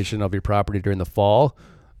information of your property during the fall.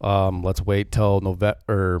 Let's wait till November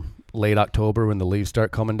or late October when the leaves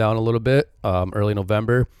start coming down a little bit. Early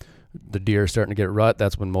November, the deer are starting to get rut.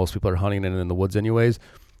 That's when most people are hunting and in the woods anyways.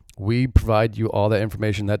 We provide you all that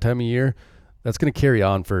information that time of year. That's going to carry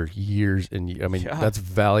on for years. And that's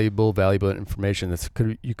valuable information.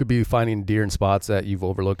 You could be finding deer in spots that you've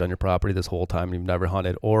overlooked on your property this whole time. You've never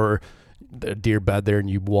hunted, or the deer bed there and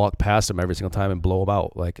you walk past them every single time and blow them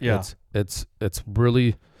out. Like it's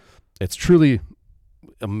truly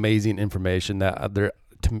amazing information that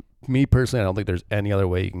to me personally, I don't think there's any other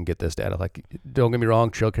way you can get this data. Like, don't get me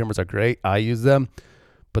wrong. Trail cameras are great. I use them,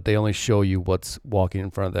 but they only show you what's walking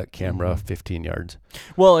in front of that camera 15 yards.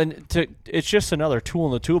 Well, and it's just another tool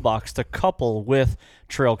in the toolbox to couple with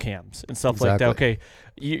trail cams and stuff like that. Okay,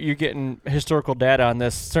 you're getting historical data on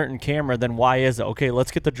this certain camera, then why is it? Okay,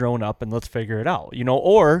 let's get the drone up and let's figure it out.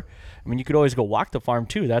 Or, you could always go walk the farm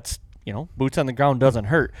too. That's, boots on the ground doesn't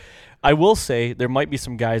hurt. I will say there might be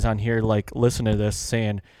some guys on here like listening to this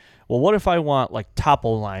saying, well, what if I want like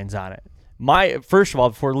topo lines on it? First of all,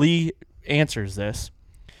 before Lee answers this.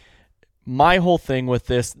 My whole thing with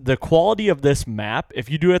this, the quality of this map, if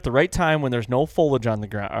you do it at the right time when there's no foliage on the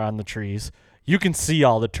ground, on the trees, you can see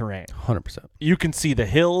all the terrain. 100%. You can see the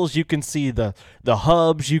hills, you can see the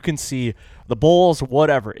hubs, you can see the bowls,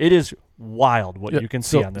 whatever. It is wild what you can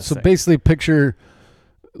see on this thing. So basically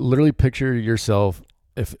literally picture yourself.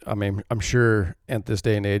 I'm sure at this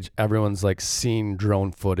day and age, everyone's like seen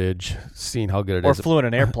drone footage, seen how good it is. Or flew in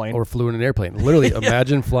an airplane. Literally,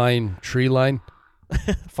 imagine flying tree line.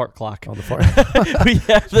 Fart clock. Oh, the fart.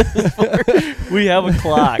 we have a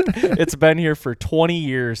clock. It's been here for 20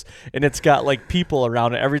 years, and it's got like people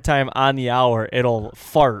around it. Every time on the hour, it'll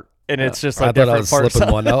fart. And it's just like I thought I was slipping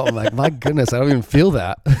one out. I'm like, my goodness, I don't even feel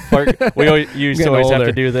that. We used to always have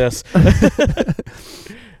to do this.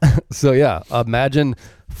 So yeah, imagine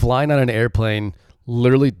flying on an airplane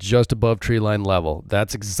literally just above tree line level.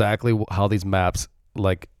 That's exactly how these maps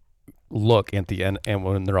like look at the end and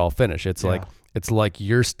when they're all finished. It's like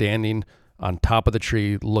you're standing on top of the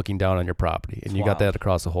tree looking down on your property, and you got that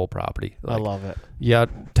across the whole property. I love it. Yeah,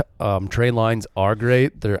 train lines are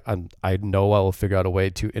great. I know I will figure out a way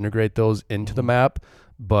to integrate those into the map,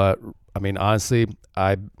 but I mean, honestly,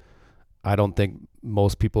 I don't think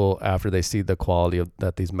most people, after they see the quality of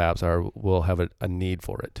that these maps are, will have a need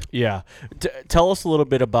for it. Yeah. Tell us a little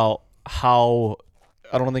bit about how,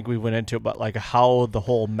 I don't think we went into it, but like how the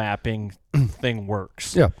whole mapping thing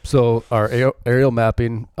works. Yeah. So our aerial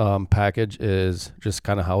mapping package is just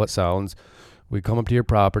kind of how it sounds. We come up to your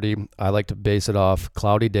property. I like to base it off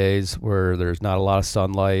cloudy days where there's not a lot of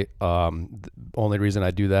sunlight. The only reason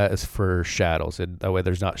I do that is for shadows. And that way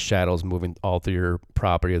there's not shadows moving all through your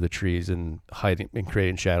property or the trees and hiding and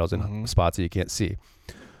creating shadows in spots that you can't see.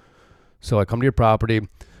 So I come to your property.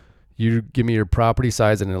 You give me your property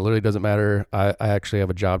size, and it literally doesn't matter. I actually have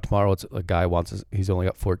a job tomorrow. It's a guy he's only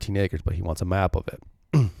got 14 acres, but he wants a map of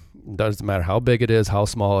it. Doesn't matter how big it is, how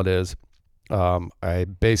small it is. I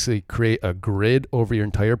basically create a grid over your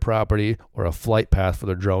entire property or a flight path for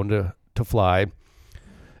the drone to fly.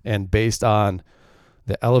 And based on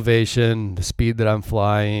the elevation, the speed that I'm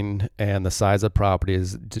flying, and the size of the property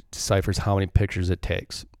deciphers how many pictures it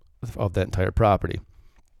takes of that entire property.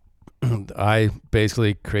 I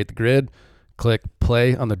basically create the grid, click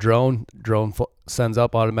play on the drone. Drone sends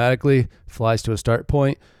up automatically, flies to a start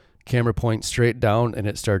point. Camera points straight down, and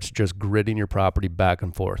it starts just gridding your property back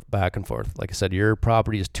and forth. Like I said, your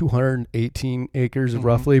property is 218 acres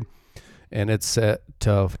roughly, and it's set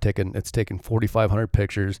to taking 4,500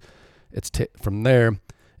 pictures. From there,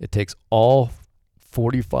 it takes all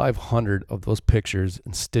 4,500 of those pictures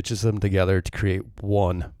and stitches them together to create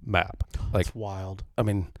one map. That's wild. I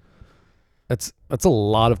mean, that's a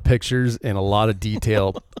lot of pictures and a lot of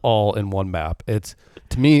detail all in one map. It's,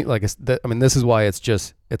 to me, this is why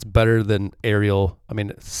it's better than aerial. I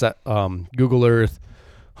mean, Google Earth,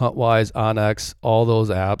 HuntWise, Onyx, all those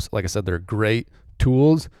apps, like I said, they're great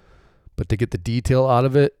tools, but to get the detail out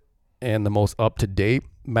of it and the most up-to-date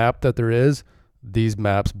map that there is, these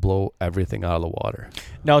maps blow everything out of the water.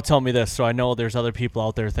 Now tell me this, so I know there's other people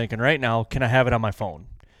out there thinking right now, can I have it on my phone?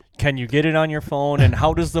 Can you get it on your phone? And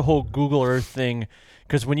how does the whole Google Earth thing,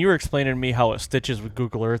 because when you were explaining to me how it stitches with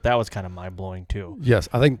Google Earth, that was kind of mind-blowing too. Yes,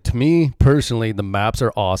 I think to me personally, the maps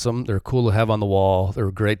are awesome. They're cool to have on the wall.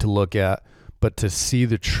 They're great to look at. But to see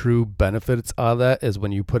the true benefits of that is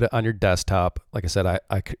when you put it on your desktop. Like I said,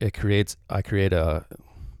 I create a.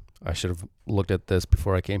 I should have looked at this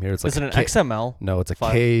before I came here. It's like, is it an XML? No, it's a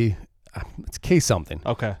file? It's K something.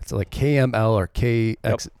 Okay. It's like KML or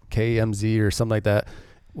KMZ or something like that.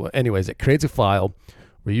 Well, anyways, it creates a file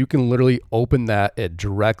where you can literally open that. It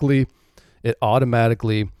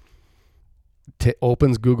automatically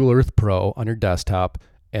opens Google Earth Pro on your desktop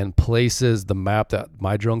and places the map that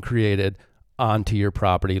my drone created onto your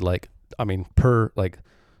property. Perfect.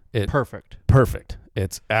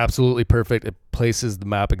 It's absolutely perfect. It places the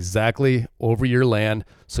map exactly over your land.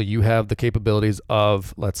 So you have the capabilities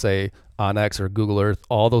of, let's say, Onyx or Google Earth,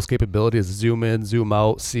 all those capabilities, zoom in, zoom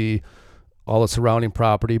out, see all the surrounding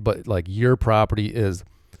property, but like your property is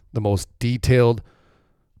the most detailed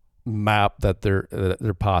map that there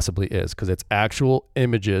possibly is, because it's actual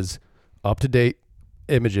images, up-to-date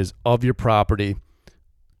images of your property,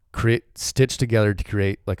 stitched together to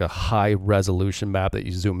create like a high resolution map that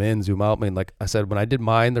you zoom in, zoom out. I mean, like I said, when I did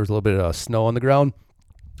mine, there was a little bit of snow on the ground.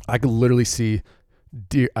 I could literally see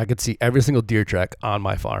deer. I could see every single deer track on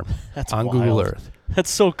my farm. That's on wild. Google Earth. That's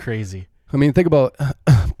so crazy. I mean, think about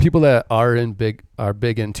people that are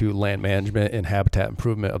big into land management and habitat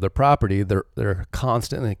improvement of their property. They're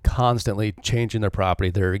constantly changing their property.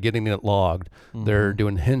 They're getting it logged. Mm-hmm. They're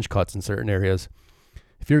doing hinge cuts in certain areas.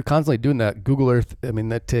 If you're constantly doing that, Google Earth, I mean,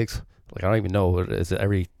 that takes like I don't even know, is it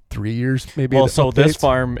every 3 years maybe? Well, it so this updates?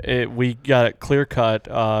 farm, we got it clear cut.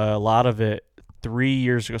 A lot of it 3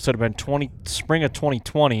 years ago. So it had been spring of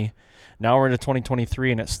 2020. Now we're into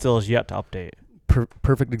 2023, and it still is yet to update.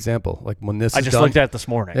 Perfect example. Like when this I is just done, looked at it this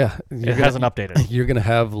morning. yeah, It hasn't updated. You're gonna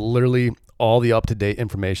have literally all the up to date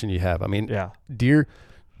information you have. I mean, Yeah.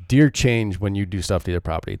 deer change when you do stuff to their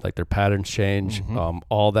property. Like their patterns change. Mm-hmm.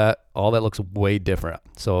 All that looks way different.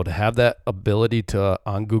 So to have that ability to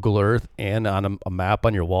on Google Earth and on a map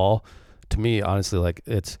on your wall, to me, honestly, like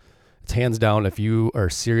it's hands down. If you are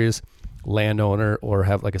a serious landowner or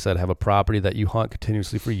have, like I said, have a property that you hunt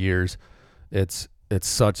continuously for years, it's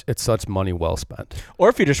such money well spent. Or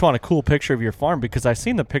if you just want a cool picture of your farm, because I've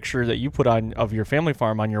seen the picture that you put on of your family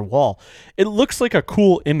farm on your wall. It looks like a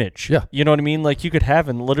cool image. Yeah. You know what I mean? Like you could have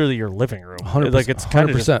in literally your living room. 100%, Like it's kind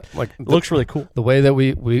of 100%. Like it looks really cool. The way that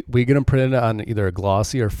we get them printed on either a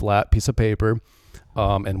glossy or flat piece of paper,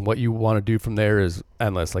 and what you want to do from there is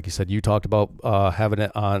endless. Like you said, you talked about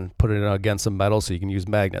putting it against some metal so you can use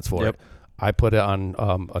magnets for it. I put it on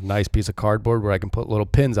a nice piece of cardboard where I can put little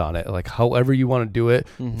pins on it. Like however you want to do it.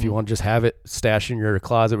 Mm-hmm. If you want to just have it stashed in your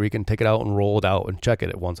closet where you can take it out and roll it out and check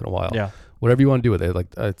it once in a while. Yeah. Whatever you want to do with it. Like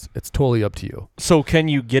it's totally up to you. So can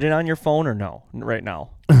you get it on your phone or no right now?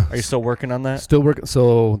 Are you still working on that? Still working.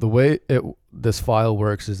 So the way this file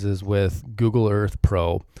works is with Google Earth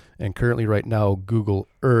Pro, and currently right now Google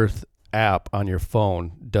Earth app on your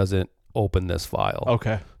phone doesn't open this file.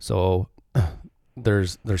 Okay. So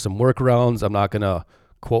there's some workarounds. I'm not gonna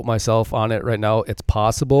quote myself on it right now. It's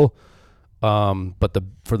possible, but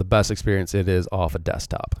for the best experience, it is off a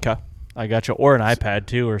desktop. Okay. I got you. Or an iPad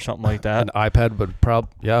too, or something like that. An iPad would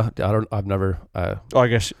I've never. I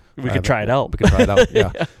guess we could try it out. We could try it out.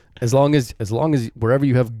 Yeah. As long as wherever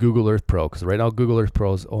you have Google Earth Pro, because right now Google Earth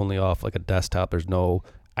Pro is only off like a desktop. There's no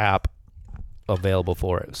app available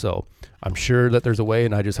for it. So I'm sure that there's a way,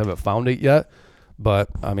 and I just haven't found it yet. But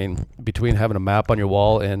I mean, between having a map on your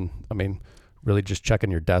wall and really just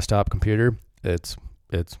checking your desktop computer, it's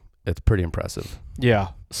pretty impressive. Yeah.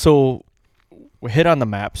 So we hit on the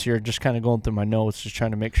maps here, just kind of going through my notes, just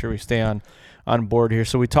trying to make sure we stay on board here.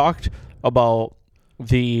 So we talked about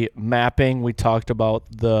the mapping. We talked about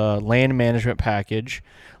the land management package.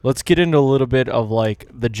 Let's get into a little bit of like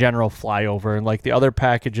the general flyover and like the other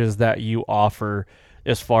packages that you offer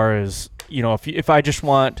as far as, if I just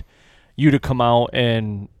want you to come out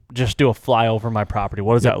and just do a flyover my property,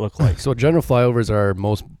 what does that look like? So general flyovers are our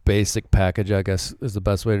most basic package, I guess is the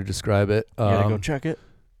best way to describe it. You gotta go check it.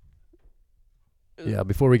 Yeah,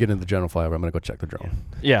 before we get into the general flyover, I'm gonna go check the drone.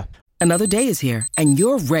 Yeah. Another day is here, and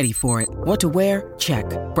you're ready for it. What to wear? Check.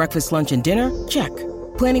 Breakfast, lunch, and dinner? Check.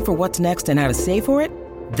 Planning for what's next and how to save for it?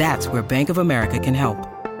 That's where Bank of America can help.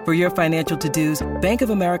 For your financial to-dos, Bank of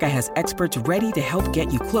America has experts ready to help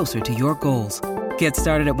get you closer to your goals. Get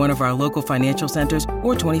started at one of our local financial centers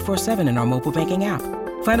or 24/7 in our mobile banking app.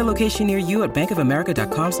 Find a location near you at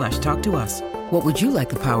bankofamerica.com/talktous. What would you like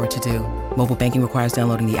the power to do? Mobile banking requires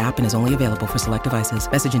downloading the app and is only available for select devices.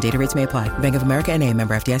 Message and data rates may apply. Bank of America NA,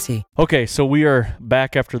 member FDIC. Okay, so we are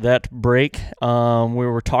back after that break. We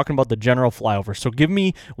were talking about the general flyover. So give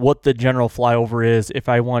me what the general flyover is if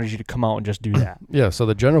I wanted you to come out and just do that. Yeah, so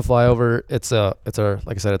the general flyover, it's our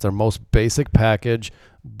like I said, it's our most basic package,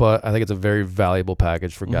 but I think it's a very valuable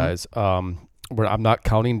package for guys. I'm not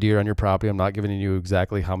counting deer on your property. I'm not giving you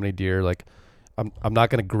exactly how many deer. Like, I'm not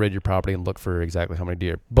going to grid your property and look for exactly how many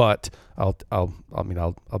deer. But I'll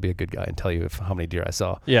be a good guy and tell you how many deer I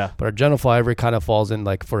saw. Yeah. But our general flyover kind of falls in,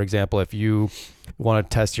 like, for example, if you want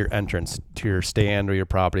to test your entrance to your stand or your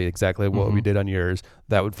property, exactly what we did on yours,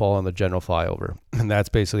 that would fall on the general flyover. And that's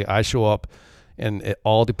basically, I show up, and it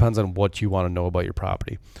all depends on what you want to know about your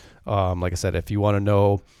property. Like I said, if you want to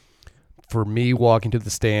know, for me walking to the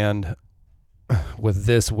stand with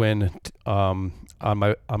this wind on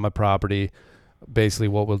my property, basically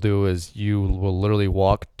what we'll do is you will literally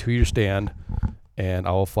walk to your stand, and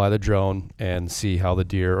I will fly the drone and see how the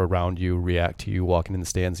deer around you react to you walking in the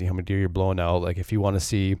stand, see how many deer you're blowing out. Like, if you want to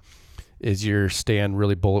see, is your stand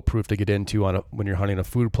really bulletproof to get into when you're hunting a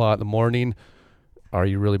food plot in the morning? Are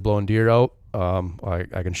you really blowing deer out?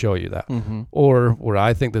 I can show you that. Or where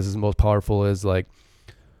I think this is most powerful is, like,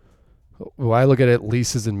 when I look at it,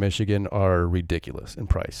 leases in Michigan are ridiculous in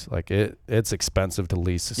price. Like, it's expensive to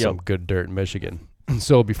lease some good dirt in Michigan.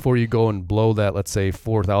 So before you go and blow that, let's say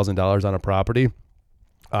 $4,000 on a property,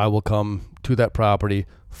 I will come to that property,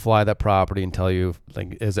 fly that property, and tell you,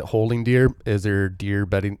 like, is it holding deer? Is there deer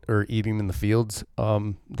bedding or eating in the fields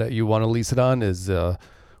that you want to lease it on? Is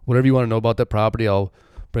whatever you want to know about that property, I'll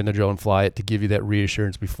bring the drone, fly it to give you that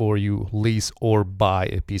reassurance before you lease or buy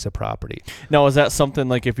a piece of property. Now, is that something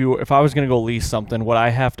like if I was going to go lease something, would I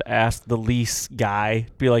have to ask the lease guy,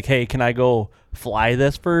 be like, hey, can I go fly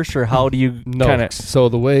this first, or how do you No, so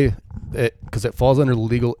the way because it falls under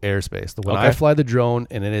legal airspace. When I fly the drone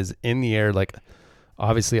and it is in the air, like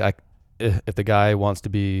obviously if the guy wants to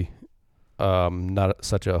be not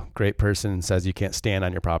such a great person and says you can't stand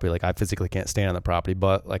on your property, like I physically can't stand on the property,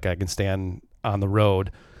 but like I can stand on the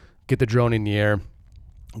road, get the drone in the air.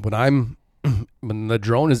 When the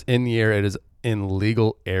drone is in the air, it is in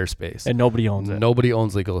legal airspace. And nobody owns it. Nobody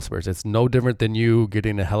owns legal airspace. It's no different than you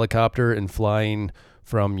getting a helicopter and flying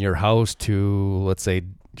from your house to, let's say,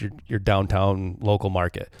 your downtown local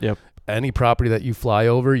market. Yep. Any property that you fly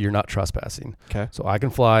over, you're not trespassing. Okay. So I can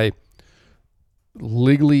fly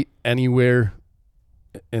legally anywhere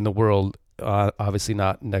in the world. Obviously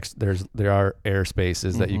not next. There are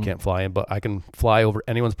airspaces that you can't fly in, but I can fly over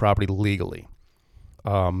anyone's property legally.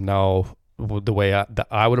 Now, the way that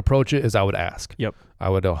I would approach it is I would ask. Yep. I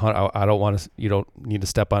would. I don't want to. You don't need to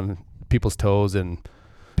step on people's toes and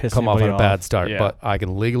Piss come off on a bad off. start. Yeah. But I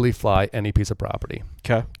can legally fly any piece of property.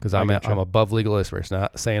 Okay. Because I'm above legal airspace.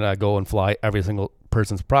 Not saying I go and fly every single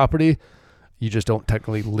person's property. You just don't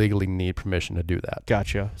technically legally need permission to do that.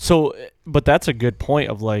 Gotcha. So, but that's a good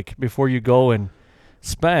point of like, before you go and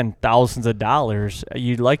spend thousands of dollars,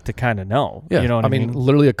 you'd like to kind of know. Yeah. You know what I mean?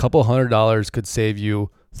 Literally a couple $100 could save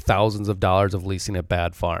you thousands of dollars of leasing a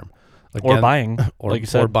bad farm. Or buying, like you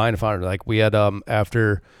said. Or buying a farm. Like we had,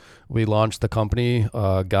 after we launched the company,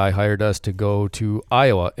 a guy hired us to go to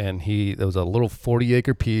Iowa, and there was a little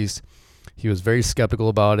 40-acre piece. He was very skeptical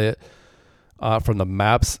about it. From the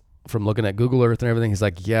maps, from looking at Google Earth and everything, he's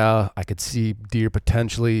like, yeah, I could see deer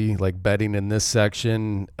potentially like bedding in this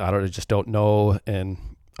section. I just don't know. And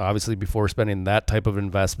obviously before spending that type of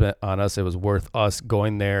investment on us, it was worth us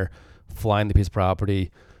going there, flying the piece of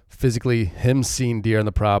property, physically him seeing deer on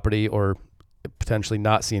the property or potentially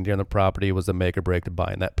not seeing deer on the property was the make or break to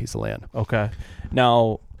buying that piece of land. Okay.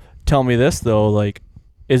 Now, tell me this though, like,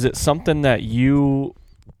 is it something that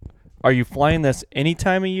are you flying this any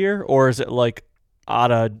time of year, or is it like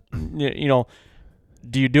do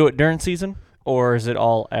you do it during season, or is it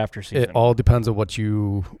all after season? It all depends on what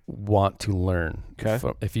you want to learn. Okay.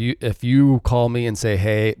 If you call me and say,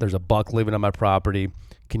 hey, there's a buck living on my property,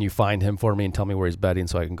 can you find him for me and tell me where he's bedding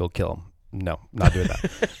so I can go kill him? No, not doing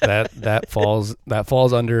that. that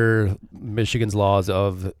falls under Michigan's laws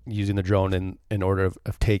of using the drone in order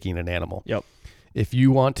of taking an animal. Yep. If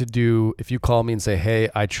you call me and say, hey,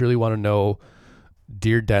 I truly want to know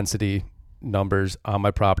deer density numbers on my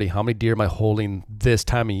property, how many deer am I holding this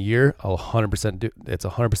time of year, I'll 100% do. It's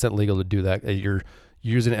 100% legal to do that. You're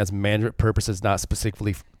using it as management purposes, not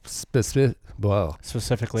specifically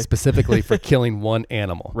for killing one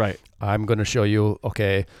animal. Right. I'm going to show you,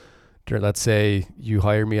 okay, let's say you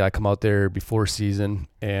hire me, I come out there before season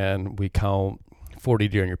and we count 40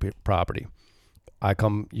 deer on your property.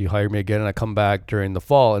 You hire me again and I come back during the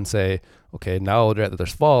fall and say, okay, now that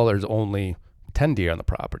there's fall, there's only 10 deer on the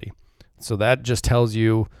property. So that just tells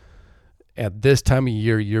you at this time of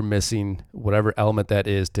year, you're missing whatever element that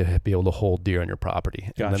is to be able to hold deer on your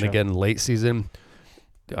property. Gotcha. And then again, late season,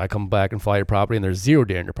 I come back and fly your property and there's 0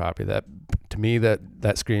 deer on your property. That, to me, that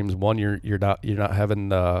screams, one, you're not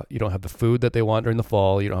having you don't have the food that they want during the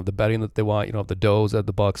fall. You don't have the bedding that they want. You don't have the does that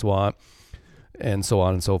the bucks want, and so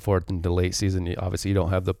on and so forth. In the late season, you don't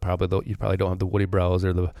have you probably don't have the woody browse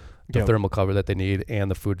or the thermal cover that they need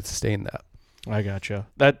and the food to sustain that. I gotcha.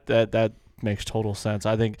 That makes total sense.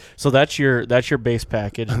 I think so. That's your base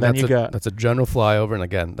package, and then that's a general flyover, and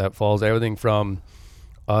again, that falls everything from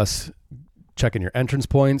us checking your entrance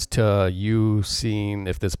points to you seeing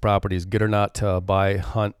if this property is good or not to buy,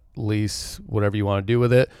 hunt, lease, whatever you want to do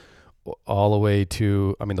with it, all the way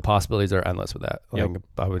to, the possibilities are endless with that. Yep.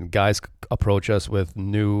 When guys approach us with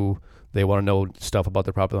they want to know stuff about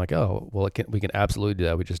their property, like, oh, well, we can absolutely do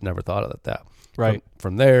that. We just never thought of that. Right.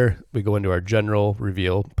 From there, we go into our general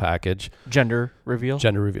reveal package. Gender reveal.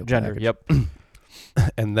 Package. Yep.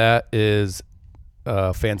 And that is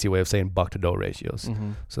a fancy way of saying buck to doe ratios.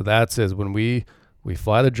 Mm-hmm. So that says when we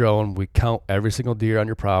fly the drone, we count every single deer on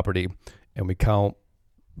your property, and we count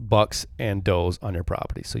bucks and does on your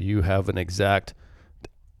property. So you have an exact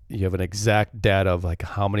data of like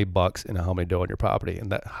how many bucks and how many doe on your property,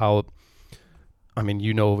 and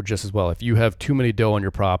just as well, if you have too many doe on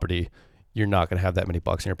your property, you're not going to have that many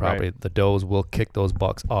bucks on your property. Right. The does will kick those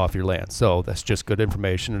bucks off your land. So that's just good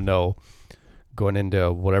information to know going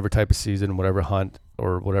into whatever type of season, whatever hunt,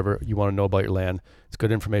 or whatever you want to know about your land. It's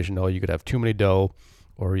good information to know you could have too many doe,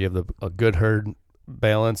 or you have a good herd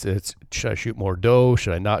balance. It's should I shoot more doe?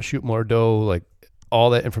 Should I not shoot more doe? Like all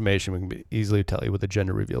that information we can easily tell you with the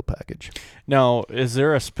gender reveal package. Now, is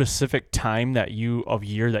there a specific time of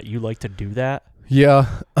year that you like to do that?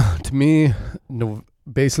 Yeah, to me,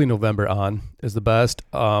 basically November on is the best.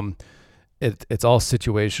 It's all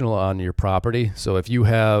situational on your property. So if you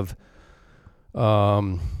have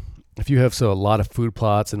a lot of food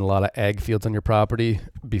plots and a lot of ag fields on your property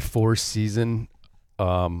before season,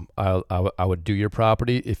 I would do your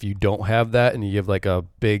property. If you don't have that and you have like a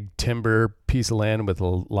big timber piece of land with a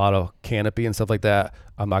lot of canopy and stuff like that,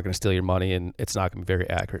 I'm not going to steal your money and it's not going to be very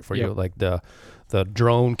accurate for you. Like the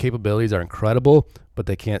drone capabilities are incredible, but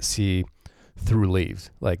they can't see through leaves.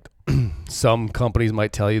 Like some companies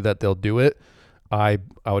might tell you that they'll do it. I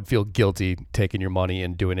would feel guilty taking your money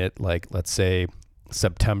and doing it like, let's say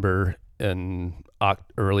September and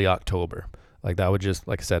early October. Like that would just,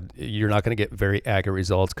 like I said, you're not going to get very accurate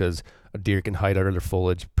results because a deer can hide under their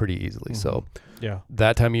foliage pretty easily. So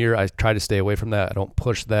that time of year, I try to stay away from that. I don't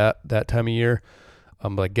push that time of year.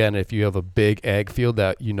 But again, if you have a big ag field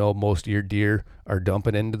that most of your deer are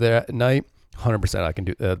dumping into that at night, 100% I can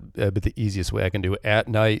do that. That'd be the easiest way I can do it at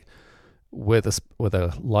night with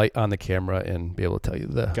a light on the camera and be able to tell you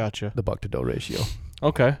the buck to doe ratio.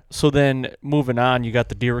 Okay. So then moving on, you got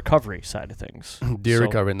the deer recovery side of things.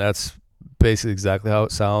 Recovery, and that's basically exactly how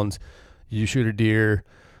it sounds. You shoot a deer,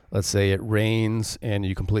 let's say it rains and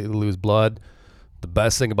you completely lose blood. The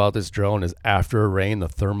best thing about this drone is after a rain, the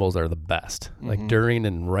thermals are the best. Like during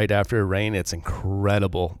and right after a rain, it's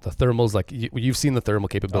incredible. The thermals, like you've seen the thermal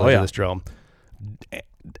capability of this drone.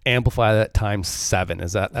 Amplify that times 7.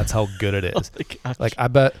 That's how good it is. Like I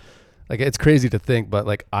bet, like it's crazy to think, but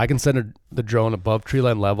like I can send the drone above tree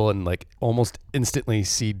line level and like almost instantly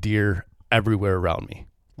see deer everywhere around me.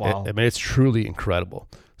 Wow. I mean, it's truly incredible.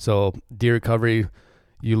 So deer recovery,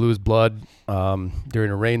 you lose blood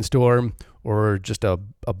during a rainstorm or just a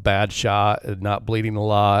bad shot, not bleeding a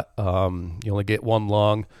lot. You only get one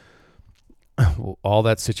lung. All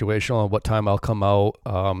that's situational on what time I'll come out.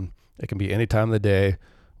 It can be any time of the day.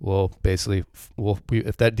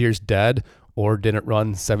 If that deer's dead or didn't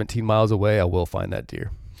run 17 miles away, I will find that deer.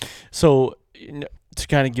 So to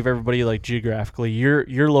kind of give everybody like geographically,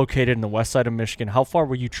 you're located in the west side of Michigan. How far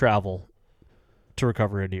will you travel to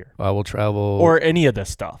recover a deer? I will travel, or any of this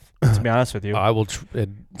stuff. To be honest with you, I will.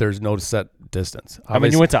 There's no set distance. I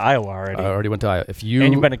mean, you went to Iowa already. I already went to Iowa. And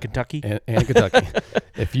you've been to Kentucky and Kentucky.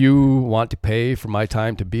 If you want to pay for my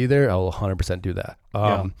time to be there, I will 100% do that.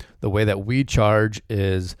 The way that we charge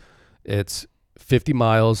is it's 50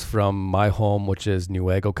 miles from my home, which is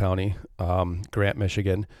Newaygo County, Grant,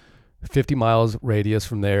 Michigan. 50 miles radius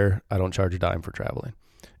from there, I don't charge a dime for traveling.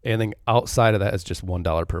 Anything outside of that is just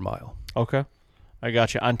 $1 per mile. Okay. I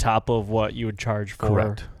got you. On top of what you would charge for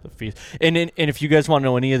Correct. The fees. And if you guys want to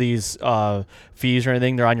know any of these fees or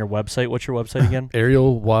anything, they're on your website. What's your website again?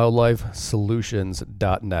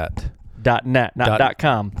 aerialwildlifesolutions.net. .net, not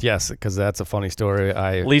 .com. Yes, because that's a funny story.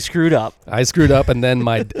 Lee screwed up. I screwed up, and then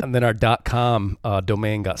our .com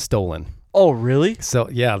domain got stolen. Oh, really? So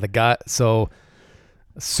yeah,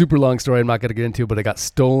 super long story. I'm not going to get into, but it got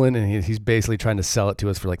stolen, and he's basically trying to sell it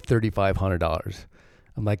to us for like $3,500.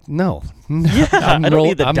 I'm like, no. Yeah, I don't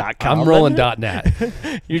need the .com. I'm rolling .net.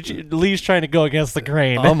 Lee's trying to go against the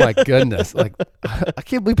grain. Oh my goodness! Like, I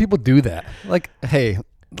can't believe people do that. Like, hey,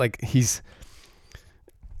 like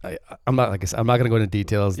I'm not going to go into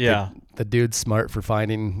details. Yeah, the dude's smart for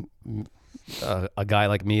finding a guy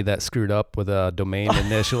like me that screwed up with a domain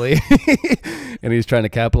initially, and he's trying to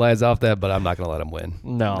capitalize off that. But I'm not going to let him win.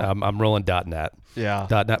 No, I'm rolling .net. Yeah,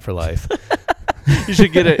 .net for life. You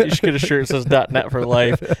should get a shirt that says .net for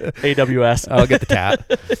life. AWS. I'll get the tat.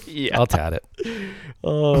 Yeah, I'll tat it.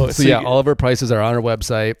 Oh, so yeah, all of our prices are on our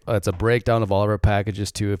website. It's a breakdown of all of our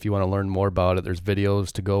packages too. If you want to learn more about it, there's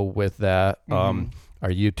videos to go with that. Our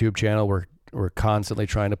YouTube channel, we're constantly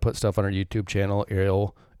trying to put stuff on our YouTube channel.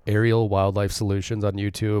 Aerial Wildlife Solutions on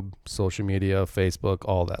YouTube, social media, Facebook,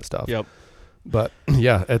 all that stuff. Yep. But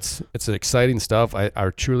yeah, it's exciting stuff. I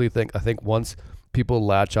truly think once people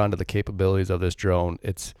latch onto the capabilities of this drone,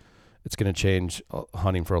 it's going to change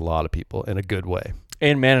hunting for a lot of people in a good way.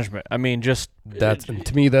 And management. I mean, just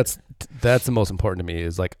to me, that's the most important to me.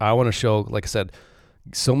 Is like I want to show, like I said,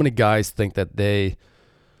 so many guys think that they,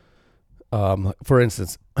 for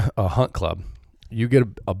instance, a hunt club. You get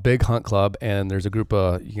a big hunt club, and there's a group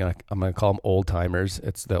of, I'm going to call them old timers.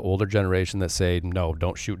 It's the older generation that say, no,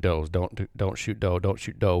 don't shoot does. Don't shoot doe. Don't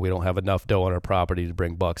shoot doe. We don't have enough doe on our property to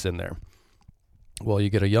bring bucks in there. Well,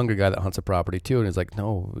 you get a younger guy that hunts a property too, and he's like,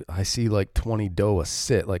 no, I see like 20 doe a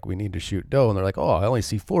sit. Like, we need to shoot doe. And they're like, oh, I only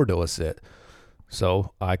see 4 doe a sit.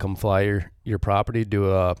 So I come fly your property,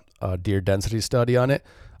 do a deer density study on it.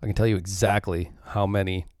 I can tell you exactly how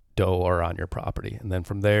many doe are on your property. And then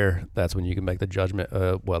from there, that's when you can make the judgment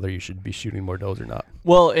whether you should be shooting more does or not.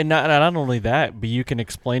 Well, and not only that, but you can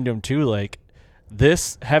explain to them too, like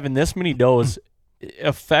having this many does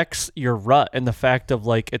affects your rut and the fact of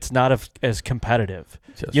like it's not as competitive.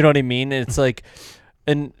 You know what I mean? It's like,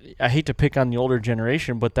 and I hate to pick on the older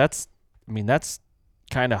generation, but that's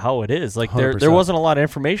kind of how it is. Like there wasn't a lot of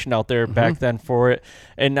information out there back then for it,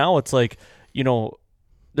 and now it's like,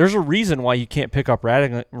 there's a reason why you can't pick up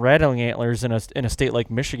rattling antlers in a state like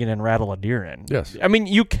Michigan and rattle a deer in. Yes. I mean,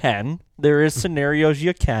 you can. There is scenarios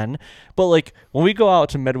you can. But, like, when we go out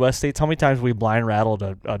to Midwest states, how many times we blind rattled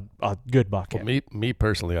a good buck? Well, me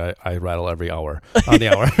personally, I rattle every hour on the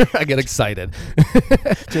hour. I get excited.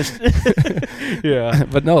 Yeah.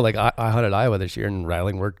 But no, like, I hunted Iowa this year, and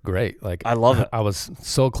rattling worked great. Like, I love it. I was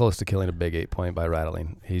so close to killing a big 8-point by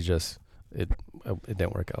rattling. It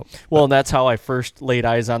didn't work out. Well, and that's how I first laid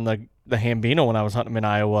eyes on the Hambino when I was hunting him in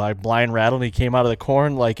Iowa. I blind rattled, and he came out of the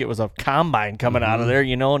corn like it was a combine coming out of there,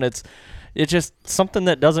 and it's just something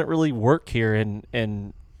that doesn't really work here, and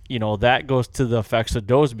that goes to the effects of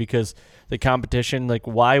does because the competition, like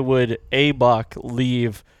why would a buck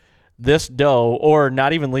leave this doe or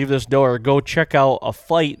not even leave this doe or go check out a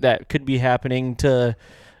fight that could be happening to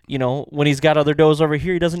when he's got other does over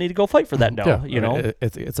here, he doesn't need to go fight for that doe.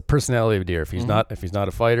 It's a personality of deer. If he's not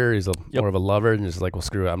a fighter, he's more of a lover, and just like, well,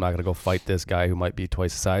 screw it, I'm not gonna go fight this guy who might be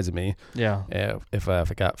twice the size of me. Yeah. If I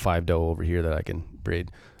got 5 doe over here that I can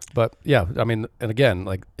breed, but yeah, I mean, and again,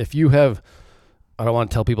 like if you have, I don't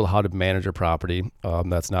want to tell people how to manage a property.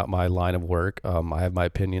 That's not my line of work. I have my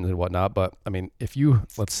opinions and whatnot, but I mean, if you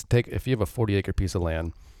have a 40-acre piece of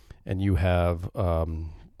land, and you have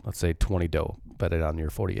let's say 20 doe bedded on your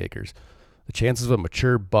 40 acres, the chances of a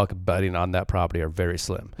mature buck bedding on that property are very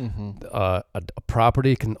slim. A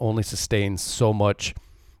property can only sustain so much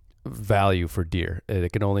value for deer.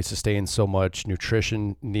 It can only sustain so much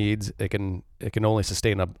nutrition needs. It can only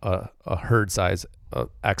sustain a herd size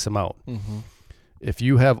X amount. If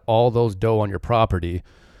you have all those doe on your property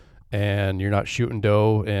and you're not shooting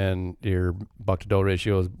doe and your buck to doe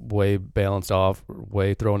ratio is way balanced off,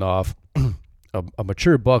 way thrown off, a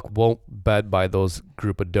mature buck won't bed by those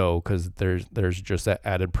group of doe because there's just that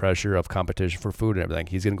added pressure of competition for food and everything.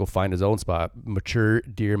 He's going to go find his own spot. Mature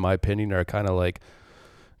deer, in my opinion, are kind of like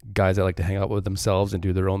guys that like to hang out with themselves and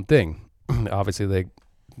do their own thing. Obviously,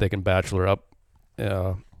 they can bachelor up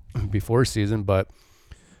before season, but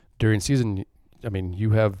during season, I mean,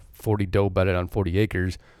 you have 40 doe bedded on 40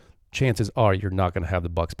 acres. Chances are you're not going to have the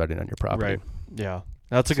bucks bedding on your property. Right. Yeah.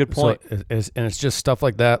 That's a good point. So it's just stuff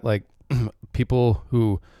like that. Like, people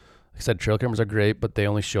who, like I said, trail cameras are great, but they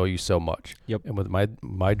only show you so much. Yep. And with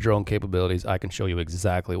my drone capabilities, I can show you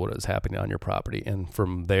exactly what is happening on your property. And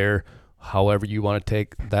from there, however you want to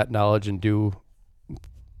take that knowledge and play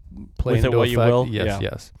with it what effect, you will.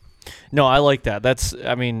 Yes. No, I like that. I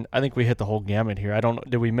think we hit the whole gamut here.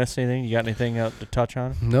 Did we miss anything? You got anything to touch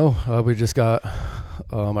on? No, we just got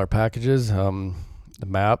our packages. The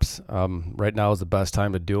maps, right now is the best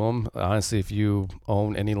time to do them. Honestly, if you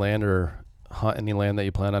own any land or hunt any land that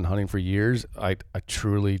you plan on hunting for years, I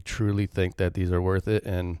truly, truly think that these are worth it.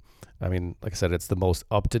 And I mean, like I said, it's the most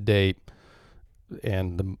up-to-date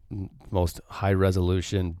and the most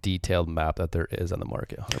high-resolution, detailed map that there is on the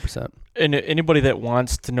market, 100%. And anybody that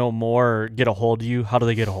wants to know more, get a hold of you, how do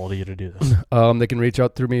they get a hold of you to do this? They can reach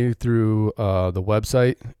out through me through the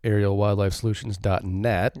website,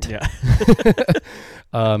 aerialwildlifesolutions.net. Yeah.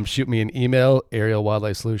 Shoot me an email,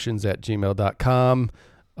 aerialwildlifesolutions@gmail.com.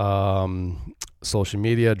 Social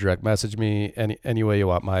media, direct message me, any way you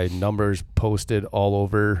want. My number's posted all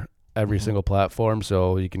over every single platform,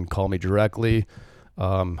 so you can call me directly.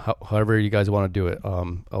 However you guys want to do it,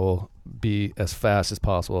 I will be as fast as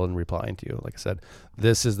possible in replying to you. Like I said,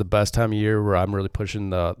 this is the best time of year where I'm really pushing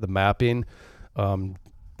the mapping,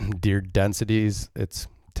 deer densities. It's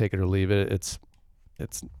take it or leave it. It's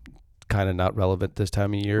kind of not relevant this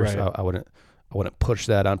time of year, right. So I wouldn't push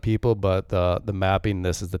that on people. But the mapping,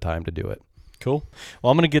 this is the time to do it. Cool.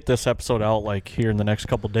 Well, I'm going to get this episode out like here in the next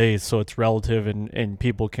couple of days, so it's relative and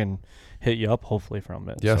people can hit you up hopefully from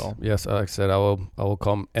it. Yes, so. Yes. Like I said, I will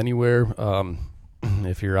come anywhere.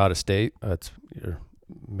 If you're out of state, you're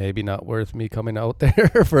maybe not worth me coming out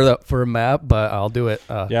there for a map, but I'll do it.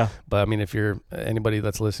 Yeah. But I mean, if you're anybody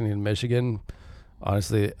that's listening in Michigan,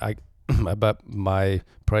 honestly, I bet my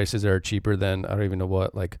prices are cheaper than, I don't even know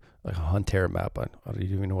what, like a Huntera map. I don't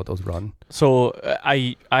even know what those run. So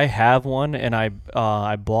I have one, and I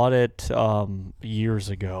bought it years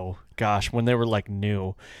ago gosh, when they were like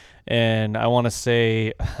new. And I want to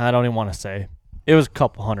say, I don't even want to say, it was a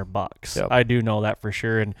couple $100. Yep. I do know that for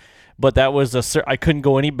sure. But that was I couldn't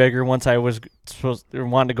go any bigger once I was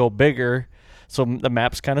wanted to go bigger. So the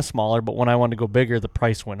map's kind of smaller, but when I wanted to go bigger, the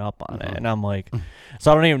price went up on it. And I'm like,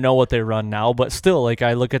 so I don't even know what they run now, but still, like,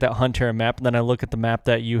 I look at that Hunterra map, and then I look at the map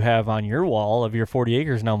that you have on your wall of your 40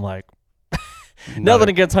 acres, and I'm like, nothing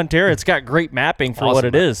against Hunterra. It's got great mapping for what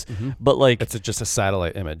it is. But, like, it's just a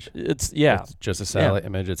satellite image. It's just a satellite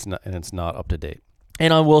image. It's not up to date.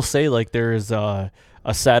 And I will say, like, there is a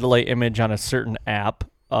satellite image on a certain app,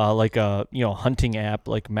 like a hunting app,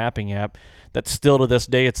 like mapping app, that still to this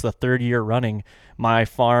day, it's the 3rd year running. My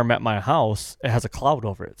farm at my house, it has a cloud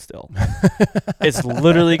over it still. It's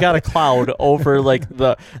literally got a cloud over like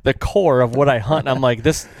the core of what I hunt. And I'm like,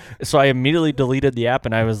 this. So I immediately deleted the app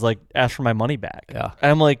and I was like, asked for my money back. Yeah.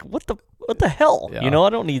 And I'm like, what the hell? Yeah. I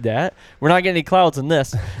don't need that. We're not getting any clouds in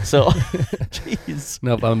this. So, jeez.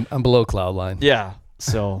 Nope, I'm below cloud line. Yeah.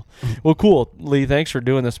 So, well, cool, Lee. Thanks for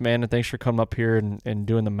doing this, man, and thanks for coming up here and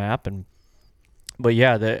doing the map. But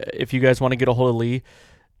yeah, if you guys want to get a hold of Lee,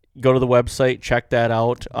 go to the website, check that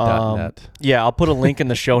out. .net. Yeah, I'll put a link in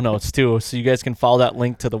the show notes too, so you guys can follow that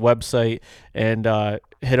link to the website and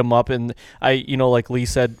hit him up. And like Lee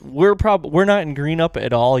said, we're not in green up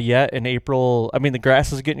at all yet in April. I mean, the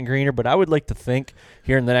grass is getting greener, but I would like to think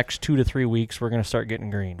here in the next 2 to 3 weeks we're gonna start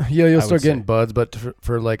getting green. Yeah, you'll start getting buds, but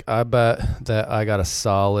for like, I bet that I got a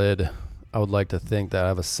solid. I would like to think that I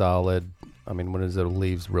have a solid. I mean, when does the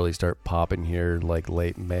leaves really start popping here? Like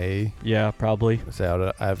late May? Yeah, probably.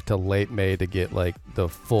 So I have till late May to get like the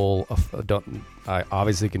full. I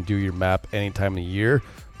obviously can do your map any time of the year,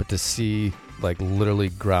 but to see like literally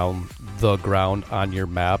the ground on your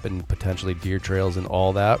map and potentially deer trails and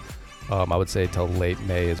all that, I would say till late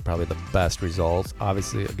May is probably the best results.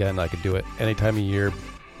 Obviously, again, I could do it any time of year.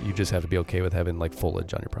 You just have to be okay with having like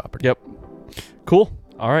foliage on your property. Yep. Cool.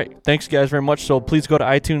 All right. Thanks, guys, very much. So please go to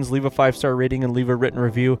iTunes, leave a 5-star rating, and leave a written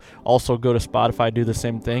review. Also, go to Spotify, do the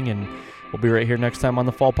same thing, and we'll be right here next time on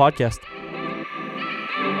the Fall Podcast.